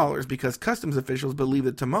 $1,000 because customs officials believed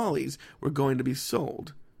the tamales were going to be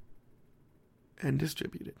sold and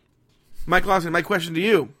distributed. Mike Lawson, my question to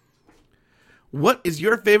you. What is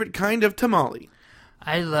your favorite kind of tamale?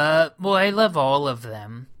 I love all of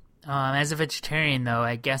them. As a vegetarian, though,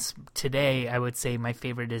 I guess today I would say my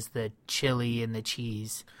favorite is the chili and the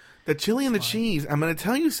cheese. The chili and the cheese. I'm going to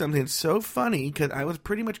tell you something that's so funny because I was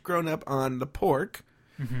pretty much grown up on the pork.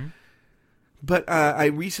 Mm-hmm. But I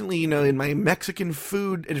recently, in my Mexican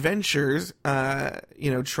food adventures,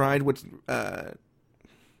 tried what's... there's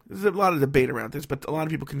a lot of debate around this, but a lot of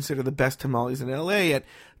people consider the best tamales in L.A. at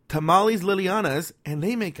Tamales Liliana's, and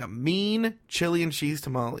they make a mean chili and cheese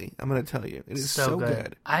tamale. I'm going to tell you. It is so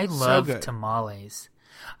good. I love tamales.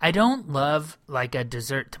 I don't love, like, a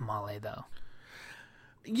dessert tamale, though.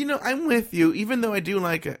 I'm with you, even though I do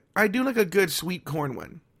like a good sweet corn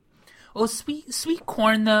one. Oh, sweet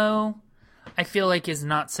corn, though, I feel like is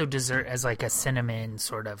not so dessert as, like, a cinnamon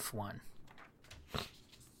sort of one.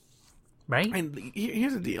 Right? And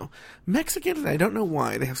here's the deal. Mexicans, I don't know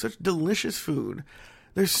why, they have such delicious food.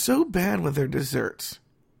 They're so bad with their desserts.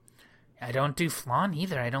 I don't do flan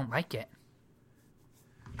either. I don't like it.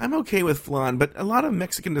 I'm okay with flan, but a lot of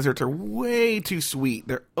Mexican desserts are way too sweet.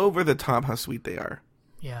 They're over the top how sweet they are.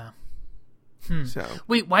 Yeah. So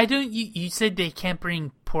wait, why don't you said they can't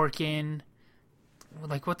bring pork in?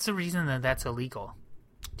 Like, what's the reason that that's illegal?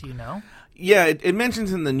 Do you know? Yeah, it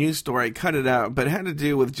mentions in the news story. I cut it out, but it had to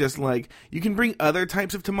do with just like you can bring other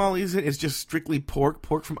types of tamales in. It's just strictly pork.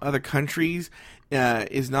 Pork from other countries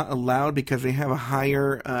is not allowed because they have a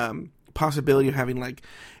higher possibility of having like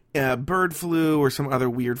bird flu or some other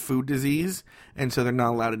weird food disease, and so they're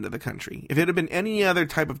not allowed into the country. If it had been any other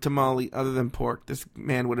type of tamale other than pork, this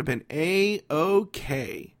man would have been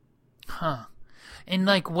A-OK. Huh. And,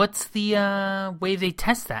 like, what's the way they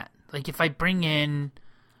test that? Like, if I bring in...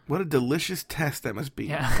 What a delicious test that must be,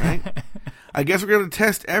 yeah. Right? I guess we're going to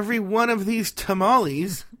test every one of these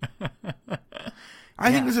tamales.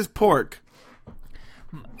 I think this is pork.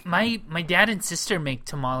 My dad and sister make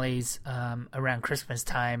tamales around Christmas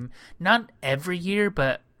time. Not every year,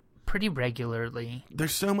 but pretty regularly.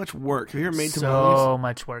 There's so much work. Have you ever made tamales? So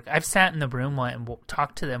much work. I've sat in the room and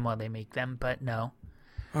talked to them while they make them, but no.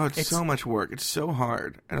 Oh, it's so much work. It's so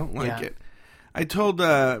hard. I don't like it. I told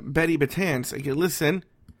Betty Batance, I go, listen,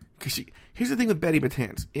 because here's the thing with Betty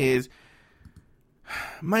Batance is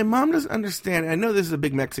my mom doesn't understand. I know this is a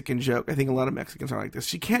big Mexican joke. I think a lot of Mexicans are like this.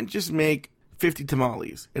 She can't just make 50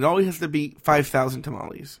 tamales. It always has to be 5,000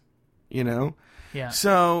 tamales, Yeah.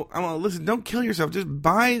 So, I'm like, listen, don't kill yourself. Just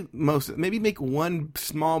buy most of it. Maybe make one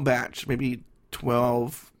small batch, maybe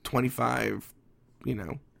 12, 25,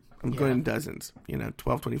 I'm going in dozens,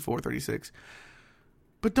 12, 24, 36.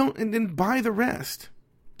 But and then buy the rest.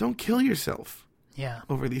 Don't kill yourself. Yeah.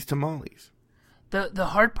 Over these tamales. The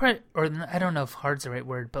hard part, or I don't know if hard's the right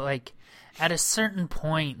word, but like at a certain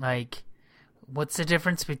point, like what's the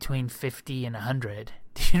difference between 50 and 100?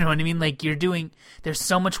 Do you know what I mean? Like there's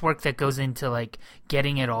so much work that goes into like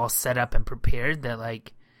getting it all set up and prepared that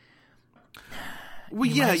like Well,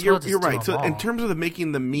 You yeah, might as well you're just do right. So them in all. terms of the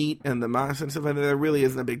making the meat and the masa and stuff like that, there really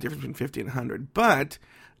isn't a big difference between 50 and 100. But,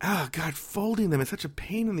 oh, God, folding them is such a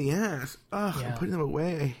pain in the ass. Ugh, Yeah. and putting them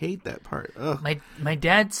away, I hate that part. Ugh. My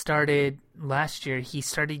dad started last year. He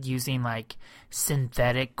started using like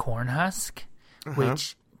synthetic corn husk,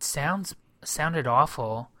 which sounded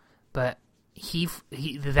awful, but he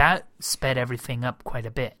that sped everything up quite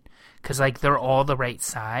a bit because like they're all the right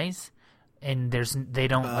size, and they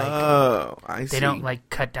don't I see. they don't like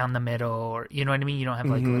cut down the middle, or you know what I mean. You don't have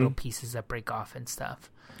like little pieces that break off and stuff.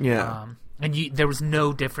 Yeah. And there was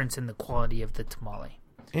no difference in the quality of the tamale.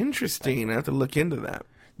 Interesting. I have to look into that.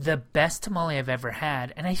 The best tamale I've ever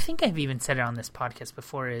had, and I think I've even said it on this podcast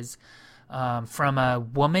before, is from a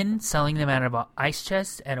woman selling them out of an ice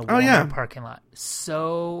chest at a Walmart parking lot.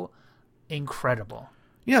 So incredible.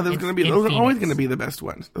 Yeah, those are always Phoenix. going to be the best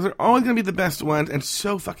ones. Those are always going to be the best ones, and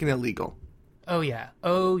so fucking illegal. Oh yeah,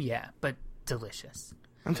 but delicious.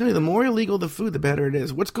 I'm telling you, the more illegal the food, the better it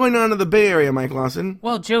is. What's going on in the Bay Area, Mike Lawson?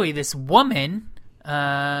 Well, Joey, this woman,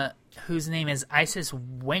 whose name is Isis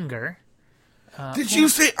Wenger. Did you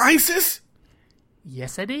say ISIS?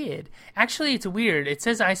 Yes, I did. Actually, it's weird. It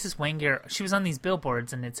says Isis Wenger. She was on these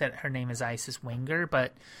billboards, and it said her name is Isis Wenger,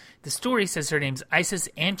 but the story says her name's Isis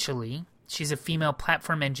Anchely. She's a female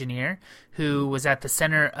platform engineer who was at the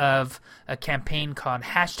center of a campaign called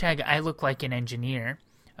 #ILookLikeAnEngineer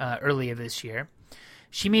earlier this year.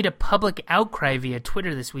 She made a public outcry via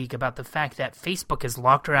Twitter this week about the fact that Facebook has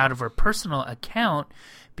locked her out of her personal account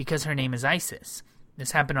because her name is Isis.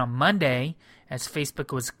 This happened on Monday, as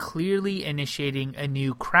Facebook was clearly initiating a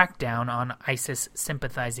new crackdown on ISIS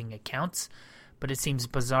sympathizing accounts, but it seems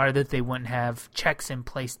bizarre that they wouldn't have checks in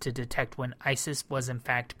place to detect when ISIS was in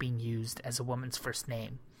fact being used as a woman's first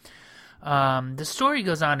name. The story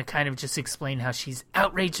goes on to kind of just explain how she's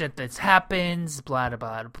outraged that this happens, blah, blah,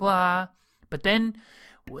 blah, blah. But then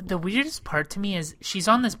the weirdest part to me is she's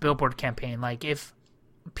on this billboard campaign. Like, if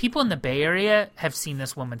people in the Bay Area have seen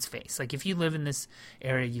this woman's face, like if you live in this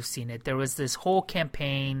area, you've seen it. There was this whole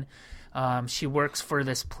campaign. She works for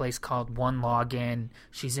this place called One Login.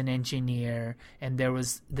 She's an engineer, and there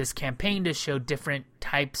was this campaign to show different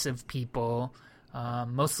types of people,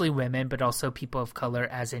 mostly women, but also people of color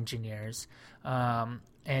as engineers.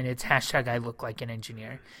 And it's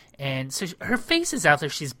 #ILookLikeAnEngineer. And so her face is out there.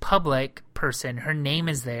 She's a public person. Her name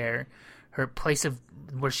is there. Her place of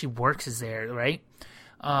where she works is there, right?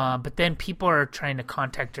 But then people are trying to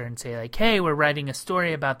contact her and say, like, hey, we're writing a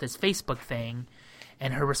story about this Facebook thing.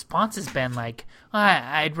 And her response has been like,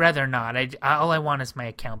 I'd rather not. All I want is my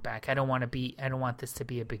account back. I don't want this to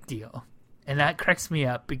be a big deal. And that cracks me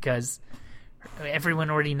up because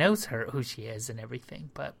everyone already knows who she is and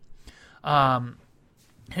everything. But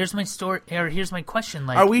here's my story, or here's my question.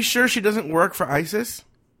 Like, are we sure she doesn't work for ISIS?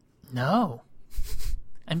 No.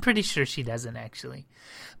 I'm pretty sure she doesn't, actually.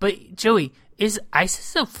 But, Joey, is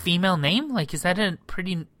Isis a female name? Like, is that a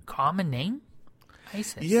pretty common name?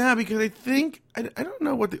 ISIS. Yeah, because I think, I don't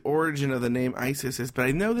know what the origin of the name ISIS is, but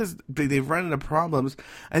I know they've run into problems.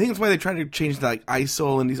 I think that's why they're trying to change like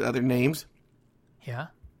ISIL and these other names. Yeah.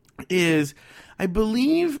 I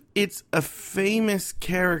believe it's a famous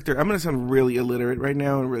character. I'm going to sound really illiterate right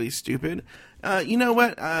now and really stupid. You know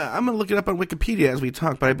what? I'm going to look it up on Wikipedia as we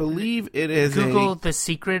talk, but I believe it is Google the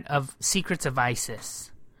secrets of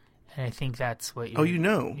ISIS. And I think that's what you're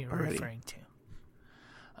already referring to.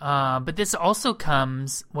 But this also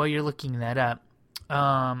comes, while you're looking that up,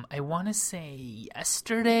 I want to say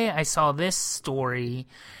yesterday I saw this story.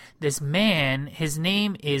 This man, his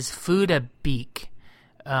name is Phuta Beek.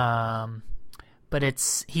 But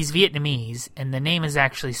he's Vietnamese, and the name is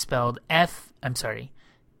actually spelled PHUCDATBICH.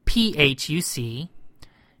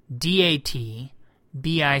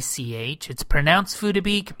 It's pronounced Phuta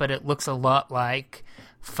Beek, but it looks a lot like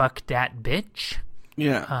fuck dat bitch.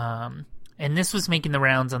 Yeah. And this was making the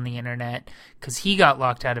rounds on the internet because he got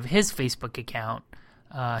locked out of his Facebook account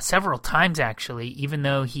several times, actually, even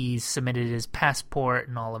though he's submitted his passport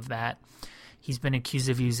and all of that. He's been accused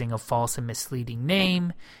of using a false and misleading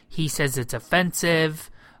name. He says it's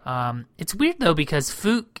offensive. It's weird, though, because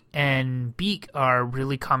Phuc and Beek are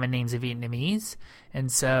really common names of Vietnamese.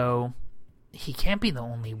 And so he can't be the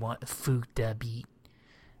only one. Phuc da Beek.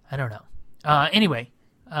 I don't know. Anyway,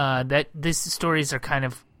 these stories are kind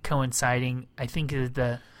of coinciding. I think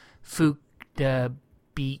the Phuc da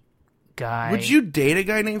Beek guy. Would you date a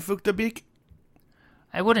guy named Phuc da Beek?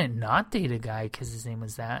 I wouldn't not date a guy because his name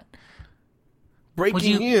was that.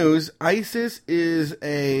 Breaking news, Isis is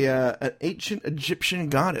an ancient Egyptian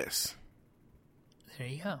goddess. There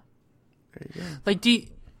you go. There you go. Like, do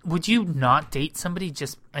would you not date somebody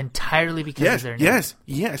just entirely because of their name?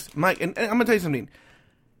 Yes, Mike. And I'm gonna tell you something.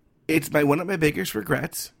 It's one of my biggest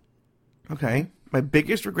regrets. Okay, my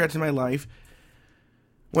biggest regrets in my life.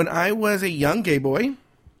 When I was a young gay boy,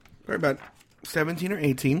 or about 17 or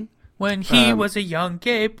 18. When he was a young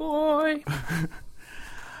gay boy.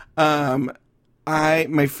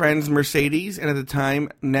 My friends Mercedes, and at the time,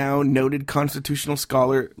 now noted constitutional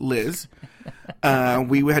scholar Liz,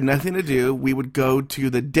 we had nothing to do. We would go to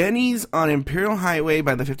the Denny's on Imperial Highway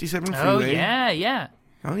by the 57 freeway. Oh, yeah.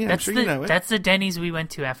 Oh, yeah, I'm sure you know it. That's the Denny's we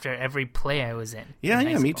went to after every play I was in. Yeah,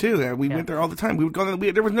 me too. We went there all the time. We would go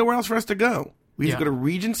there. There was nowhere else for us to go. We used to go to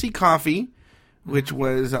Regency Coffee, which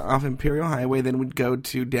was off Imperial Highway. Then we'd go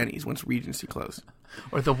to Denny's once Regency closed.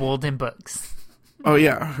 Or the Walden Books. Oh,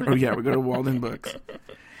 yeah. We go to Walden Books.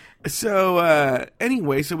 So,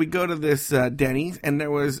 anyway, we go to this Denny's, and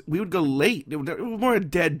we would go late. It was more a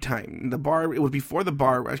dead time. The bar, it was before the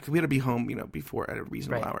bar rush, because we had to be home, before at a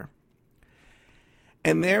reasonable hour.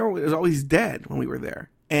 And it was always dead when we were there.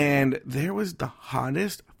 And there was the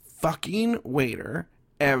hottest fucking waiter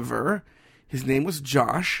ever. His name was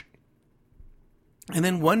Josh. And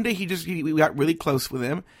then one day we got really close with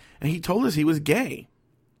him, and he told us he was gay.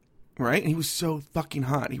 Right? And he was so fucking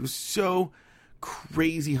hot. He was so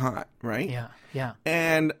crazy hot, right? Yeah.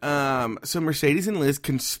 And so Mercedes and Liz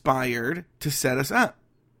conspired to set us up,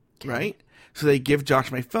 right? So they give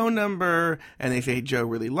Josh my phone number, and they say, hey, Joe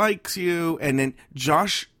really likes you. And then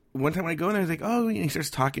Josh, one time when I go in there, he's like, oh, and he starts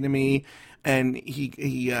talking to me, and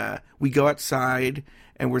we go outside,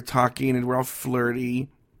 and we're talking, and we're all flirty.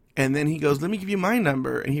 And then he goes, let me give you my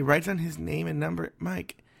number. And he writes down his name and number.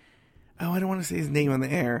 Mike, I don't want to say his name on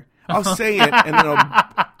the air. I'll say it, and then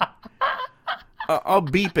I'll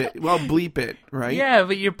beep it. Well, I'll bleep it, right? Yeah,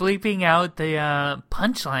 but you're bleeping out the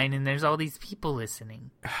punchline, and there's all these people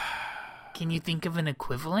listening. Can you think of an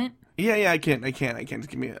equivalent? Yeah, I can. Just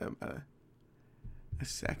give me a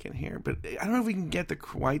second here. But I don't know if we can get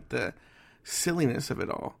quite the silliness of it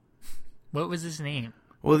all. What was his name?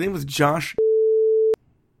 Well, his name was Josh.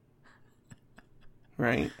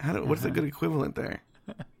 Right? What's a good equivalent there?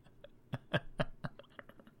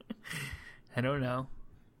 I don't know.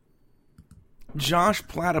 Josh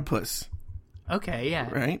Platypus. Okay, yeah.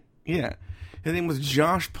 Right? Yeah. His name was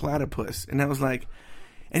Josh Platypus. And I was like,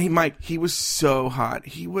 Mike, he was so hot.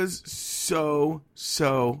 He was so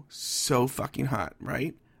fucking hot,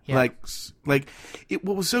 right? Yeah. Like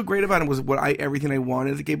what was so great about him was everything I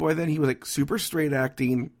wanted as a gay boy then. He was like super straight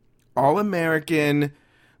acting, all American,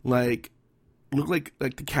 like looked like the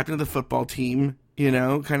captain of the football team,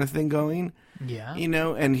 kind of thing going. Yeah.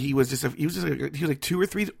 And he was like 2 or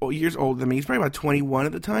 3 years older than me. He's probably about 21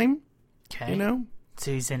 at the time. Okay.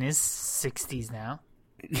 So he's in his 60s now.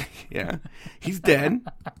 Yeah. He's dead.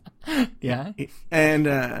 Yeah. And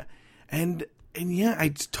yeah,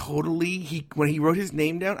 when he wrote his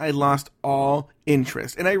name down, I lost all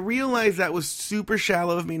interest. And I realized that was super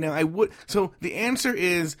shallow of me now. So the answer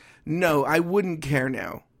is no, I wouldn't care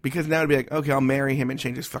now. Because now it'd be like, okay, I'll marry him and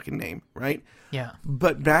change his fucking name, right? Yeah.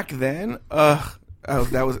 But back then, I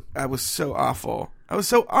was so awful. I was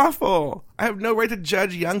so awful. I have no right to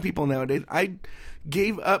judge young people nowadays. I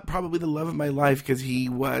gave up probably the love of my life because he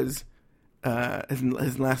was,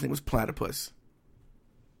 his last name was Platypus.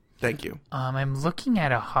 Thank you. I'm looking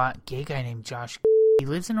at a hot gay guy named Josh. He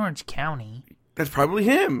lives in Orange County. That's probably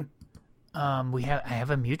him. I have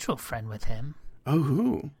a mutual friend with him. Oh,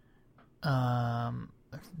 who?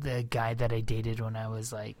 The guy that I dated when I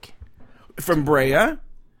was like... From Brea?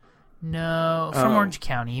 No, from Orange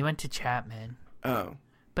County. He went to Chapman. Oh.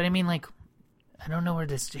 But I mean, like, I don't know where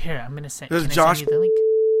this... Here, I'm going to send... Does Josh... Send you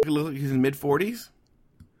the link? He's in mid-40s?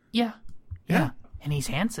 Yeah. Yeah. And he's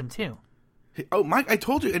handsome, too. Oh, Mike, I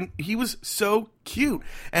told you. And he was so cute.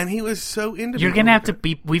 And he was so into me. You're going to have to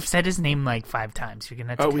beep... We've said his name like 5 times. You're going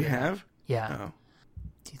to have to... Oh, we have? Yeah. Oh.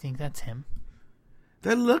 Do you think that's him?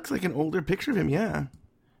 That looks like an older picture of him, yeah.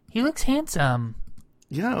 He looks handsome.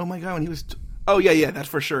 Yeah, oh my God, when he was... Oh, yeah, that's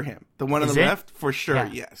for sure him. The one on the left, for sure,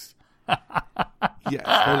 yes. Yes,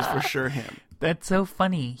 that is for sure him. That's so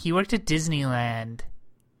funny. He worked at Disneyland.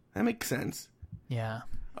 That makes sense. Yeah.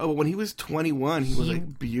 Oh, but when he was 21, he was,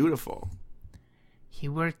 like, beautiful. He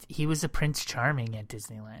was a Prince Charming at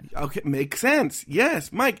Disneyland. Okay, makes sense.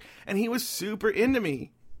 Yes, Mike. And he was super into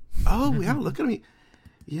me. Oh, yeah, look at me.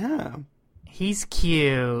 Yeah. He's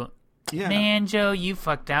cute. Yeah. Man, Joe, you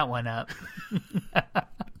fucked that one up.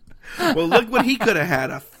 Well, look what he could have had.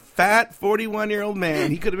 A fat 41-year-old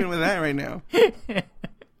man. He could have been with that right now.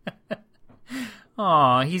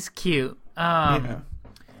 Aw, he's cute. Yeah.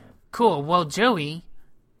 Cool. Well, Joey,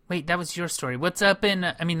 Wait, that was your story. What's up in...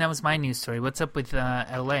 I mean, that was my news story. What's up with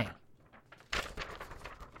L.A.?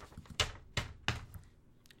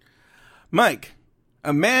 Mike,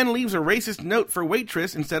 a man leaves a racist note for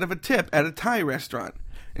waitress instead of a tip at a Thai restaurant.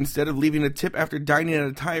 Instead of leaving a tip after dining at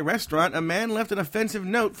a Thai restaurant, a man left an offensive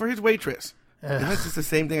note for his waitress. That's just the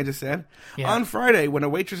same thing I just said. Yeah. On Friday, when a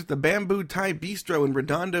waitress at the Bamboo Thai Bistro in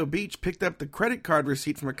Redondo Beach picked up the credit card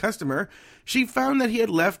receipt from a customer, she found that he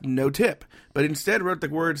had left no tip, but instead wrote the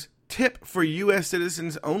words, "Tip for U.S.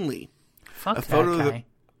 citizens only." Fuck that guy.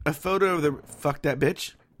 A photo of the... Fuck that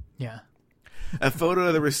bitch. Yeah. A photo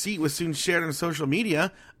of the receipt was soon shared on social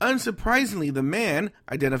media. Unsurprisingly, the man,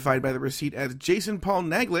 identified by the receipt as Jason Paul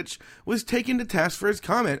Naglich, was taken to task for his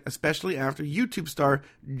comment, especially after YouTube star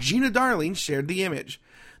Gina Darling shared the image.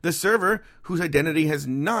 The server, whose identity has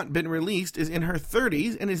not been released, is in her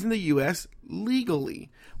 30s and is in the U.S. legally,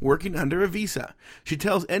 working under a visa. She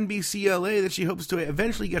tells NBCLA that she hopes to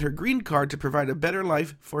eventually get her green card to provide a better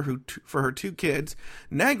life for her two kids.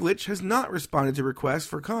 Naglich has not responded to requests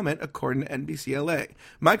for comment, according to NBCLA.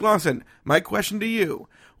 Mike Lawson, my question to you.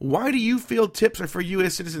 Why do you feel tips are for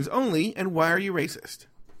U.S. citizens only, and why are you racist?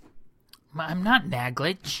 I'm not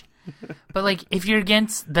Naglich. But, like, if you're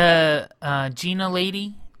against the Gina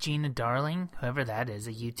Darling, whoever that is,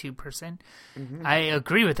 a YouTube person. Mm-hmm. I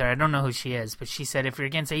agree with her. I don't know who she is, but she said, if you're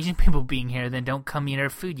against Asian people being here, then don't come eat our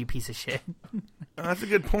food, you piece of shit. That's a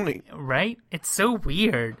good point. Right? It's so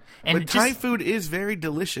weird. And but Thai food is very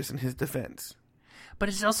delicious in his defense. But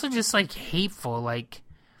it's also just, like, hateful. Like,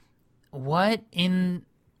 what in...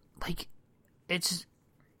 Like, it's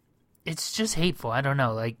just hateful. I don't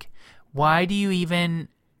know. Like, why do you even...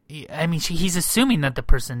 I mean, he's assuming that the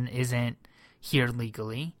person isn't here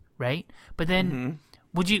legally, right? But then,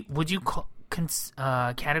 would you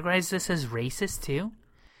categorize this as racist too?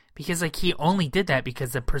 Because like he only did that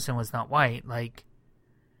because the person was not white. Like,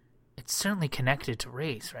 it's certainly connected to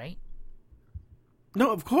race, right?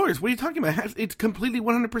 No, of course. What are you talking about? It's completely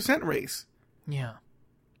 100% race. Yeah.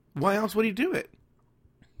 Why else would he do it?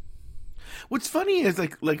 What's funny is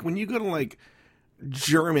like when you go to like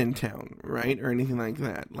Germantown, right, or anything like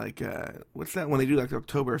that. Like, what's that when they do like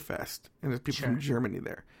Oktoberfest and there's people from Germany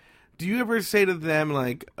there? Do you ever say to them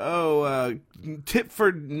like, "Oh, tip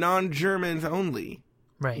for non-Germans only"?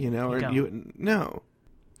 Right. You know, no.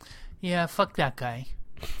 Yeah, fuck that guy.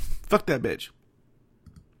 Fuck that bitch.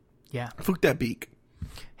 Yeah. Fuck that beak.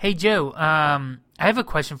 Hey Joe, I have a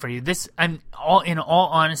question for you. In all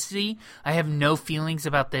honesty, I have no feelings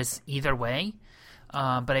about this either way.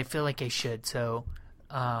 But I feel like I should. So,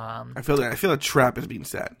 I feel a trap is being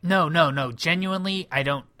set. No. Genuinely, I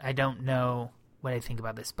don't know what I think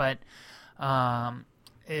about this. But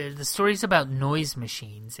the story's about noise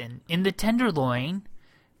machines, and in the Tenderloin,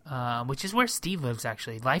 which is where Steve lives.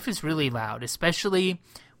 Actually, life is really loud, especially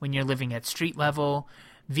when you're living at street level.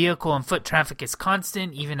 Vehicle and foot traffic is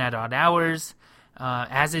constant, even at odd hours.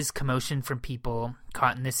 As is commotion from people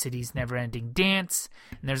caught in the city's never-ending dance.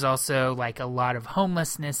 And there's also like a lot of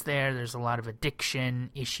homelessness there. There's a lot of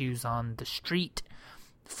addiction issues on the street.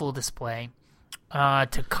 Full display.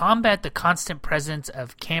 To combat the constant presence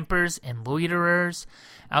of campers and loiterers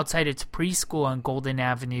outside its preschool on Golden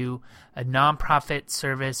Avenue, a nonprofit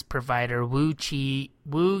service provider, Wu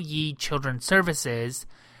Yi Children's Services,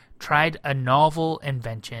 tried a novel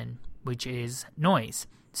invention, which is noise.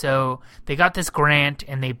 So they got this grant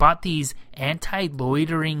and they bought these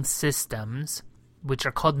anti-loitering systems, which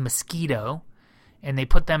are called Mosquito, and they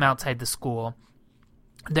put them outside the school.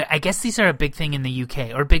 I guess these are a big thing in the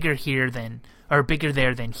UK, or bigger there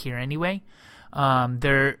than here anyway.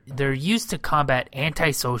 They're used to combat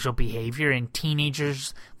antisocial behavior and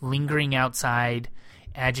teenagers lingering outside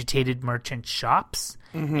agitated merchant shops.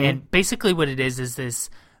 Mm-hmm. And basically what it is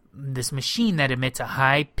this machine that emits a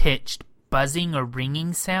high-pitched buzzing or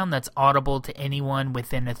ringing sound that's audible to anyone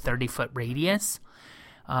within a 30-foot radius.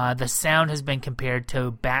 The sound has been compared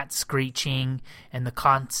to bats screeching and the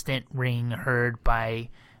constant ring heard by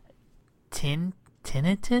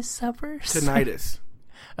tinnitus sufferers? Tinnitus.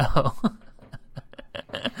 Oh.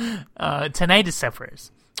 Tinnitus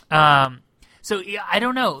sufferers. So, yeah, I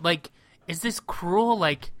don't know. Like, is this cruel?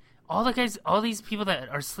 Like, all these people that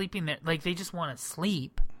are sleeping there, like, they just want to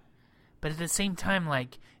sleep. But at the same time,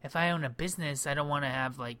 like, if I own a business, I don't want to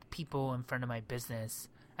have, like, people in front of my business.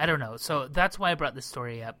 I don't know. So that's why I brought this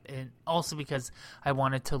story up. And also because I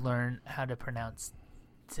wanted to learn how to pronounce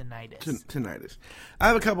tinnitus. Tinnitus. I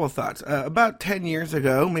have a couple of thoughts. About 10 years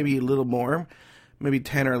ago, maybe a little more, maybe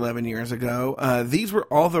 10 or 11 years ago, these were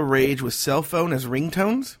all the rage with cell phone as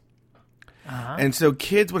ringtones. And so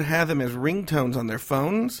kids would have them as ringtones on their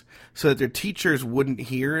phones so that their teachers wouldn't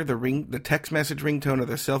hear the text message ringtone or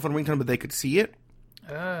their cell phone ringtone, but they could see it.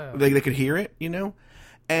 Oh. They could hear it,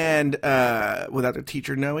 and without the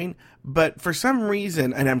teacher knowing. But for some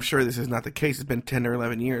reason, and I'm sure this is not the case, it's been 10 or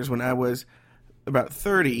 11 years, when I was about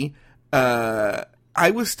 30, I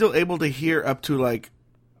was still able to hear up to like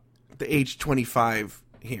the age 25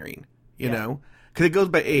 hearing, you know? Because it goes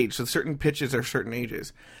by age, so certain pitches are certain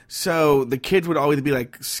ages. So the kids would always be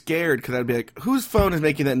like scared because I'd be like, "Whose phone is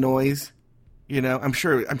making that noise?" I'm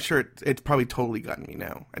sure it's probably totally gotten me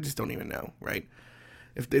now. I just don't even know, right?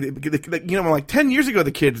 If like 10 years ago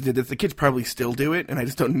the kids did this, the kids probably still do it, and I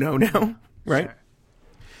just don't know now, right? Sure.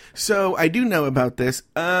 So I do know about this.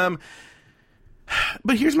 But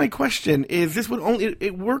here's my question: is this would only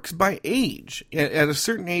it works by age? At a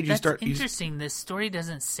certain age, That's you start. Interesting. This story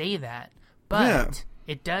doesn't say that. But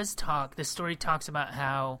it does talk. The story talks about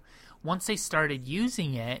how once they started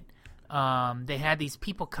using it, they had these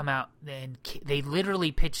people come out and they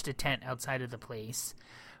literally pitched a tent outside of the place,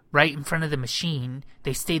 right in front of the machine.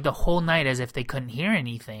 They stayed the whole night as if they couldn't hear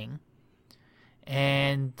anything,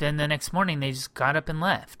 and then the next morning they just got up and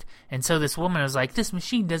left. And so this woman was like, "This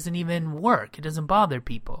machine doesn't even work. It doesn't bother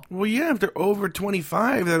people." Well, yeah, if they're over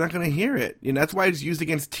 25, they're not going to hear it. That's why it's used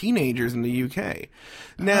against teenagers in the UK.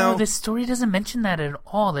 Now, this story doesn't mention that at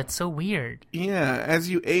all. That's so weird. Yeah, as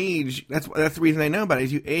you age, that's the reason I know about it.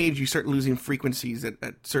 As you age, you start losing frequencies at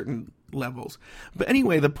certain levels. But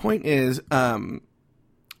anyway, the point is,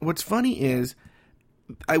 what's funny is,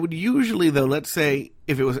 I would usually, though, let's say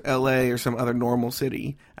if it was LA or some other normal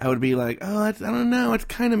city, I would be like, "Oh, I don't know, it's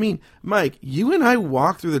kind of mean." Mike, you and I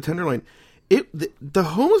walk through the Tenderloin. The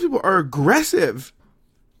homeless people are aggressive.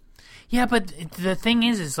 Yeah, but the thing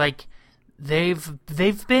is like they've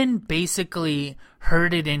been basically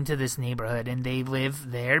herded into this neighborhood and they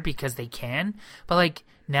live there because they can. But like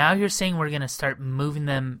now you're saying we're gonna start moving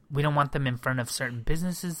them. We don't want them in front of certain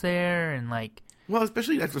businesses there, and like. Well,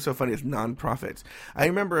 especially that's what's so funny is nonprofits. I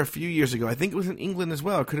remember a few years ago, I think it was in England as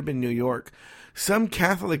well, it could have been New York, some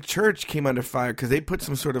Catholic church came under fire because they put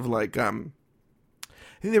some sort of like, I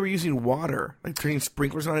think they were using water, like turning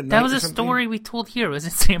sprinklers on at night. That was a story we told here. It was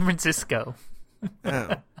in San Francisco.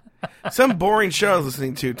 Oh. Some boring show I was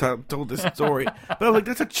listening to told this story. But I'm like,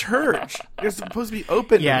 that's a church. They're supposed to be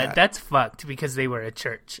open to that. That's fucked because they were a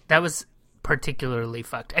church. That was particularly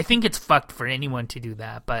fucked. I think it's fucked for anyone to do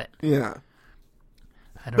that, but... Yeah.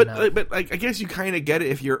 I don't know. But like, I guess you kind of get it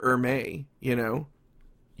if you're Hermé,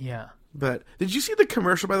 Yeah. But did you see the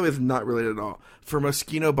commercial, by the way? It's not related at all. For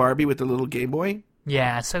Moschino Barbie with the little Game Boy?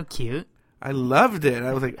 Yeah, so cute. I loved it.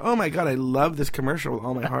 I was like, oh my God, I love this commercial with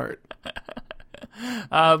all my heart.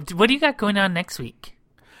 What do you got going on next week?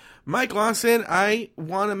 Mike Lawson, I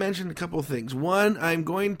want to mention a couple of things. One, I'm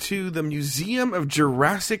going to the Museum of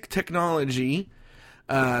Jurassic Technology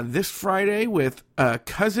this Friday with a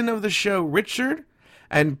cousin of the show, Richard,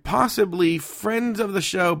 and possibly friends of the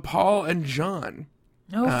show, Paul and John.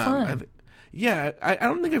 Oh, fun. I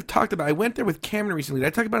don't think I've talked about it. I went there with Cameron recently. Did I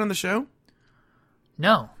talk about it on the show?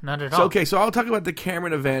 No, not at all. Okay, so I'll talk about the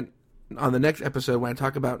Cameron event on the next episode when I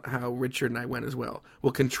talk about how Richard and I went as well.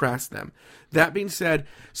 We'll contrast them. That being said,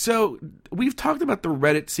 so we've talked about the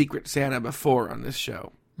Reddit Secret Santa before on this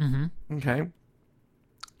show. Mm-hmm. Okay?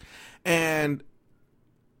 And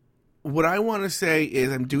what I want to say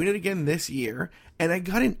is I'm doing it again this year, and I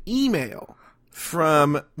got an email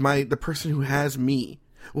from the person who has me.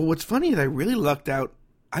 Well, what's funny is I really lucked out.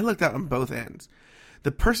 I lucked out on both ends.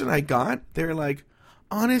 The person I got, they're like,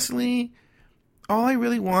 honestly, all I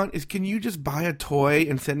really want is, can you just buy a toy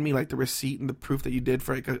and send me like the receipt and the proof that you did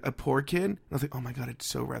for like a poor kid? And I was like, oh my God, I'd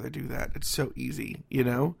so rather do that. It's so easy,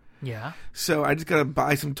 Yeah. So I just got to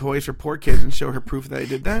buy some toys for poor kids and show her proof that I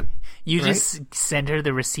did that. You just send her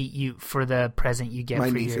the receipt for the present you get My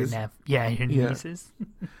for nieces. your nieces.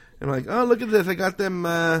 I'm like, oh, look at this. I got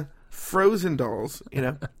them Frozen dolls,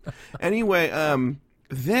 Anyway,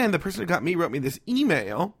 then the person who got me wrote me this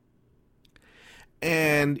email.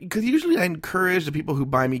 And because usually I encourage the people who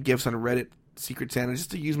buy me gifts on Reddit Secret Santa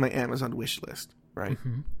just to use my Amazon wish list, right?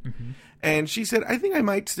 Mm-hmm, mm-hmm. And she said, I think I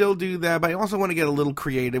might still do that, but I also want to get a little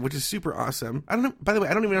creative, which is super awesome. I don't know. By the way,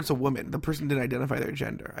 I don't even know if it's a woman. The person didn't identify their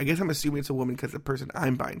gender. I guess I'm assuming it's a woman because the person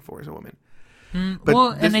I'm buying for is a woman.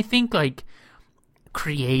 And I think like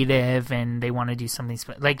creative, and they want to do something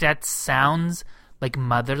like that sounds like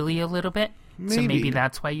motherly a little bit. Maybe. So maybe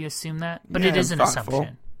that's why you assume that. But Yeah, it is an thoughtful.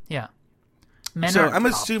 assumption. Yeah. Men So are I'm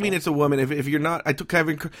thoughtful. assuming it's a woman. If you're not, I took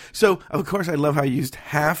Kevin. So of course I love how I used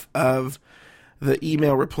half of the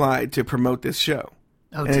email reply to promote this show.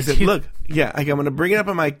 Oh, and I said, look, I'm going to bring it up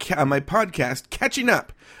on my podcast, Catching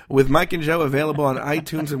Up with Mike and Joe, available on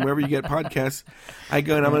iTunes and wherever you get podcasts. I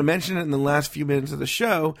go, and I'm going to mention it in the last few minutes of the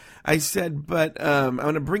show. I said, but I'm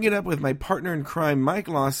going to bring it up with my partner in crime, Mike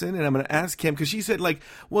Lawson, and I'm going to ask him, because she said, like,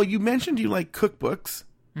 well, you mentioned you like cookbooks.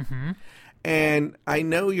 Mm-hmm. And I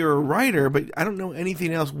know you're a writer, but I don't know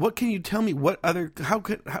anything else. What can you tell me?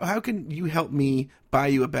 How can you help me buy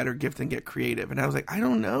you a better gift and get creative? And I was like, I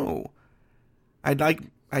don't know.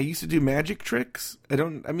 I used to do magic tricks.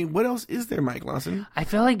 What else is there, Mike Lawson? I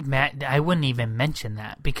feel like I wouldn't even mention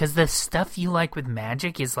that, because the stuff you like with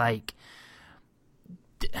magic is like,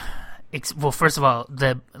 well, first of all,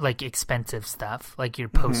 the like expensive stuff, like your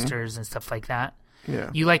posters and stuff like that. Yeah.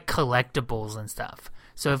 You like collectibles and stuff.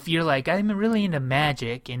 So if you're like, I'm really into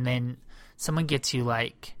magic, and then someone gets you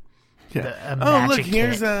like a magic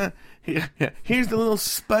kit. Here's the little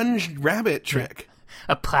sponge rabbit trick.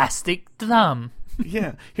 A plastic thumb.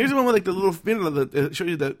 Yeah, here's the one with like the little, show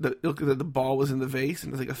you the ball was in the vase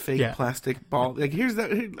and it's like a fake plastic ball. Like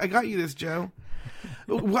I got you this, Joe.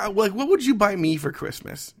 Like, what would you buy me for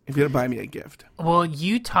Christmas if you had to buy me a gift? Well,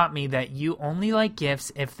 you taught me that you only like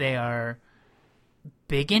gifts if they are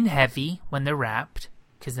big and heavy when they're wrapped,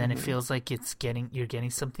 because then it feels like you're getting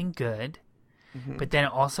something good. Mm-hmm. But then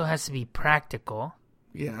it also has to be practical.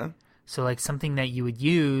 Yeah. So like something that you would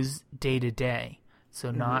use day to day.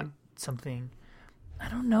 So not something. I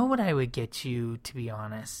don't know what I would get you, to be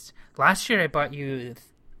honest. Last year I bought you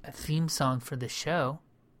a theme song for the show.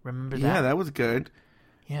 Remember that? Yeah, that was good.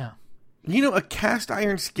 Yeah. You know, a cast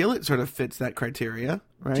iron skillet sort of fits that criteria,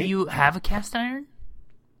 right? Do you have a cast iron?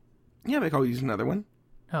 Yeah, but I'll use another one.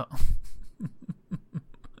 Oh.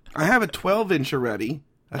 I have a 12-inch already.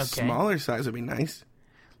 A smaller size would be nice.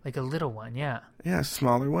 Like a little one, yeah. Yeah, a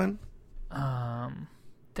smaller one.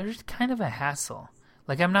 There's kind of a hassle.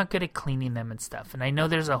 Like, I'm not good at cleaning them and stuff. And I know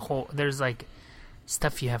there's like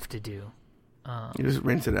stuff you have to do. You just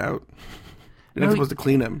rinse it out. You're not supposed to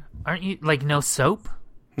clean them. Aren't you, like, no soap?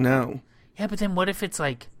 No. Yeah, but then what if it's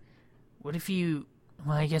like, well,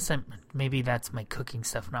 I guess maybe that's my cooking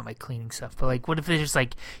stuff, not my cleaning stuff. But like, what if they're just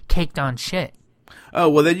like caked on shit? Oh,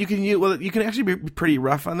 well, then you can actually be pretty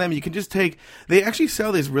rough on them. You can just they actually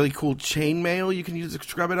sell this really cool chainmail you can use to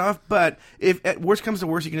scrub it off. But if at worst comes to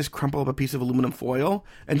worst, you can just crumple up a piece of aluminum foil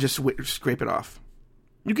and just scrape it off.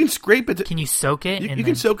 You can scrape it. Can you soak it? You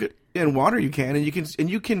can soak it in water. You can, and you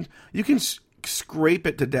can scrape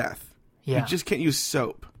it to death. Yeah. You just can't use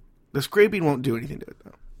soap. The scraping won't do anything to it,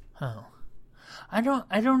 though. Oh, I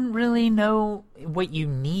don't really know what you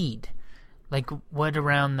need. Like, what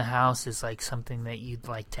around the house is, like, something that you'd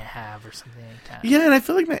like to have or something like that? Yeah, and I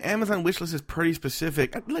feel like my Amazon wish list is pretty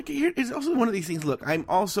specific. Like, it's also one of these things. Look, I'm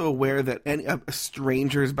also aware that a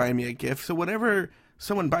stranger is buying me a gift, so whatever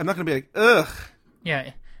someone buys, I'm not going to be like, ugh.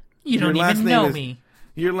 Yeah, you don't even know me.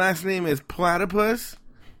 Your last name is Platypus?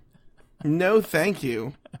 No, thank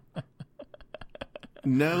you.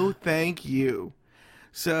 No, thank you.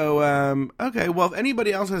 So, okay, well, if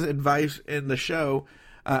anybody else has advice in the show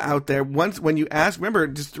out there, when you ask, remember,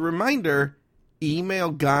 just a reminder,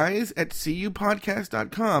 email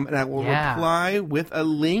guys@cupodcast.com, and I will reply with a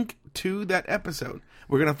link to that episode.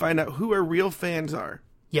 We're going to find out who our real fans are.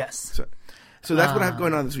 Yes. So that's what I have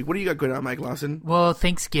going on this week. What do you got going on, Mike Lawson? Well,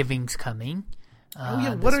 Thanksgiving's coming.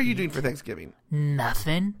 What are you doing for Thanksgiving?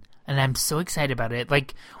 Nothing. And I'm so excited about it.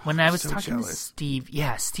 Like, when I was talking to Steve,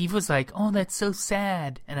 Steve was like, oh, that's so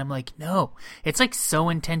sad. And I'm like, no, it's like so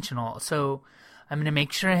intentional. So I'm going to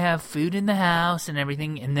make sure I have food in the house and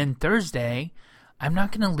everything. And then Thursday, I'm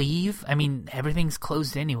not going to leave. I mean, everything's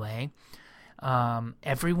closed anyway.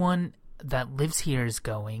 Everyone that lives here is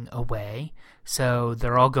going away. So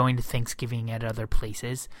they're all going to Thanksgiving at other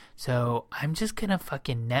places. So I'm just going to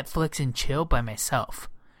fucking Netflix and chill by myself.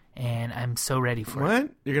 And I'm so ready for it. What?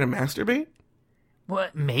 You're going to masturbate? Well,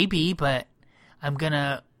 maybe, but I'm going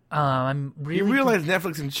to... I'm really... You realize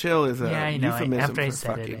Netflix and chill is a euphemism after I for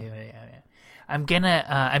said fucking. it. I'm going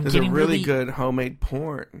to... There's a really good homemade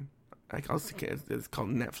porn. It's called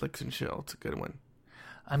Netflix and Chill. It's a good one.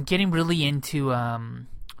 I'm getting really into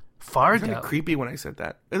Fargo. It's kind of creepy when I said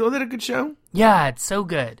that. Was that a good show? Yeah, it's so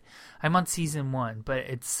good. I'm on season 1, but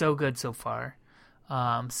it's so good so far.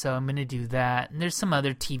 So I'm going to do that. And there's some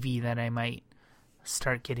other TV that I might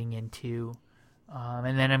start getting into.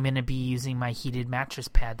 And then I'm going to be using my heated mattress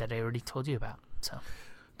pad that I already told you about. So,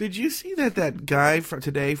 did you see that guy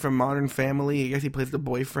from Modern Family, I guess he plays the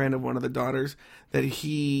boyfriend of one of the daughters, that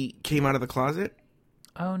he came out of the closet?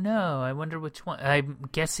 Oh, no. I wonder which one. I'm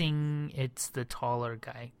guessing it's the taller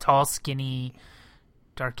guy. Tall, skinny,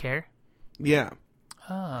 dark hair? Yeah.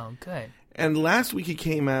 Oh, good. And last week he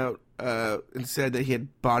came out and said that he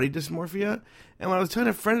had body dysmorphia. And when I was telling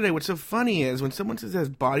a friend today, what's so funny is when someone says he has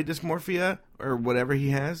body dysmorphia or whatever he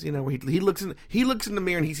has, you know, he looks in the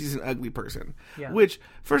mirror and he sees an ugly person. Yeah. Which,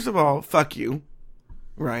 first of all, fuck you,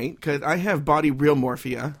 right? Because I have body real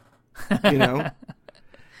morphia, you know.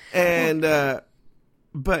 And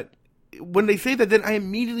but when they say that, then I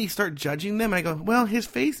immediately start judging them. And I go, well, his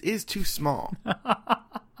face is too small,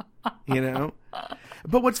 you know.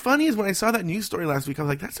 But what's funny is when I saw that news story last week, I was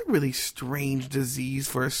like, that's a really strange disease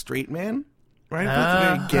for a straight man. Right?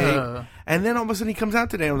 That's very gay. And then all of a sudden he comes out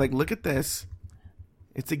today. I'm like, look at this.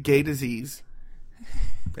 It's a gay disease.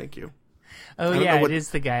 Thank you. Oh, yeah, it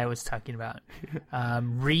is the guy I was talking about.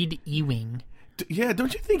 Reed Ewing. Yeah,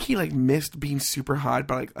 don't you think he like missed being super hot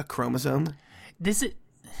by like a chromosome?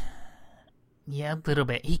 Yeah, a little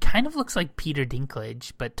bit. He kind of looks like Peter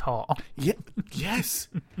Dinklage, but tall. Yeah, yes.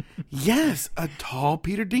 Yes, a tall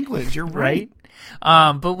Peter Dinklage. You're right.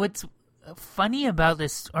 But what's funny about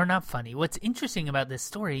this, or not funny, what's interesting about this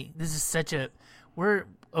story, we're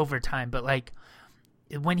over time, but like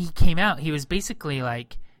when he came out, he was basically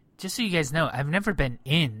like, just so you guys know, I've never been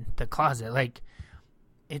in the closet. Like,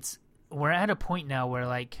 we're at a point now where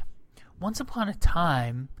like once upon a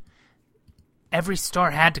time, every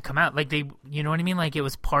star had to come out. Like you know what I mean? Like it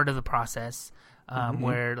was part of the process.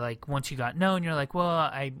 Where like once you got known, you're like, well,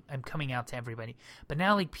 I'm coming out to everybody. But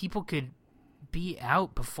now like people could be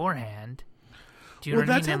out beforehand. Do you know what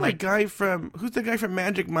I mean? That's like guy from who's the guy from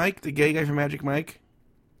Magic Mike? The gay guy from Magic Mike?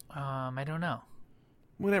 I don't know.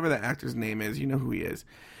 Whatever that actor's name is, you know who he is.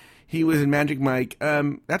 He was in Magic Mike.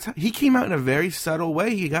 He came out in a very subtle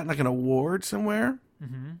way. He got like an award somewhere.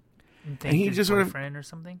 Mm-hmm. And he just sort of or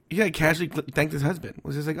something. Yeah, casually thanked his husband.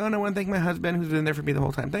 Was just like, oh no, I want to thank my husband who's been there for me the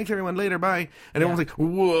whole time. Thanks everyone. Later, bye. And everyone's like,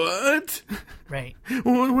 what? Right.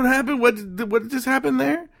 What happened? What just happened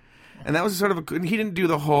there? And that was sort of he didn't do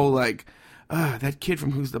the whole like, that kid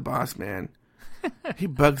from Who's the Boss, man. He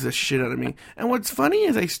bugs the shit out of me. And what's funny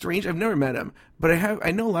is I've never met him, but I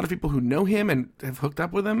know a lot of people who know him and have hooked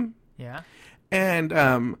up with him. Yeah. And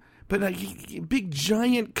but like big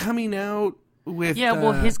giant coming out with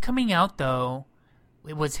well, his coming out though,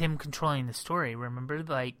 it was him controlling the story. Remember,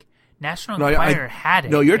 like National Enquirer had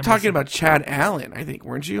it. No, you're talking about Chad Allen, I think,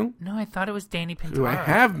 weren't you? No, I thought it was Danny Pintaro. Who I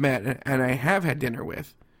have met and I have had dinner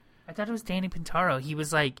with. I thought it was Danny Pintaro. He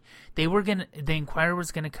was like, the Enquirer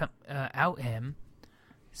was gonna come out him,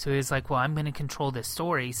 so he was like, well, I'm gonna control this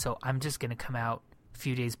story, so I'm just gonna come out a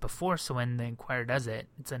few days before, so when the Enquirer does it,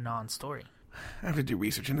 it's a non-story. I have to do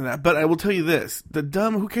research into that, but I will tell you this: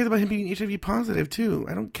 who cares about him being HIV positive too?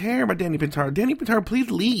 I don't care about Danny Pintaro. Danny Pintaro, please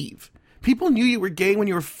leave. People knew you were gay when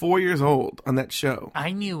you were 4 years old on that show.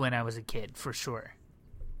 I knew when I was a kid for sure.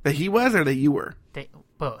 That he was, or that you were?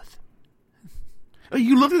 Both. Oh,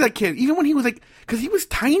 you looked at that kid, even when he was like, because he was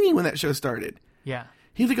tiny when that show started. Yeah.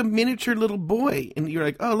 He's like a miniature little boy, and you're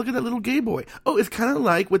like, oh, look at that little gay boy. Oh, it's kind of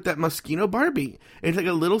like with that Moschino Barbie. It's like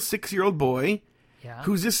a little 6-year-old boy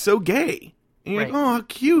who's just so gay. And you're like, oh, how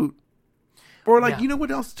cute. Or like, you know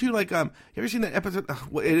what else too? Like, you ever seen that episode?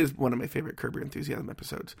 Well, it is one of my favorite Curb Your Enthusiasm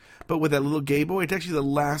episodes. But with that little gay boy, it's actually the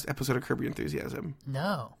last episode of Curb Your Enthusiasm.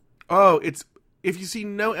 No. Oh, if you see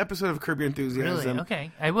no episode of Curb Your Enthusiasm, really?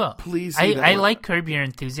 Okay, I will. Please see that I like Curb Your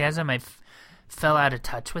Enthusiasm. I fell out of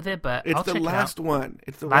touch with it, but I'll check it out. It's the last one.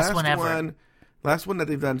 It's the last one ever. Last one that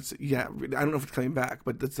they've done. Yeah, I don't know if it's coming back,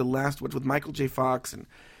 but it's the last one. It's with Michael J. Fox, and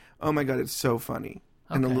oh my god, it's so funny.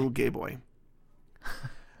 And the little gay boy.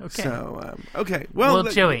 Okay. So, okay. Well,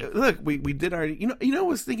 Joey. Look, we did our... You know, I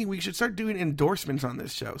was thinking we should start doing endorsements on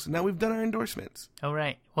this show. So now we've done our endorsements. All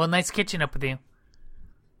right. Well, nice catching up with you.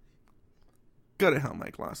 Go to hell,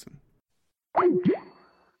 Mike Lawson.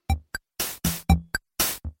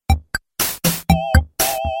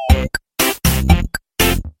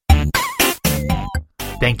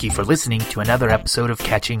 Thank you for listening to another episode of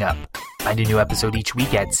Catching Up. Find a new episode each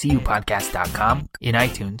week at cupodcast.com, in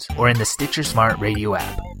iTunes, or in the Stitcher Smart Radio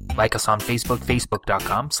app. Like us on Facebook,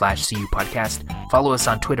 facebook.com/cupodcast. Follow us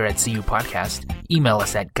on Twitter at cupodcast. Email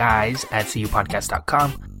us at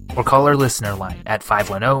guys@cupodcast.com. Or call our listener line at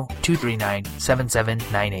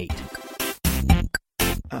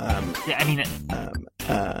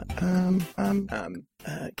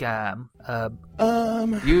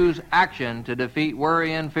Use action to defeat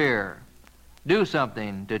worry and fear. Do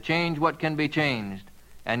something to change what can be changed,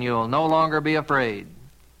 and you'll no longer be afraid.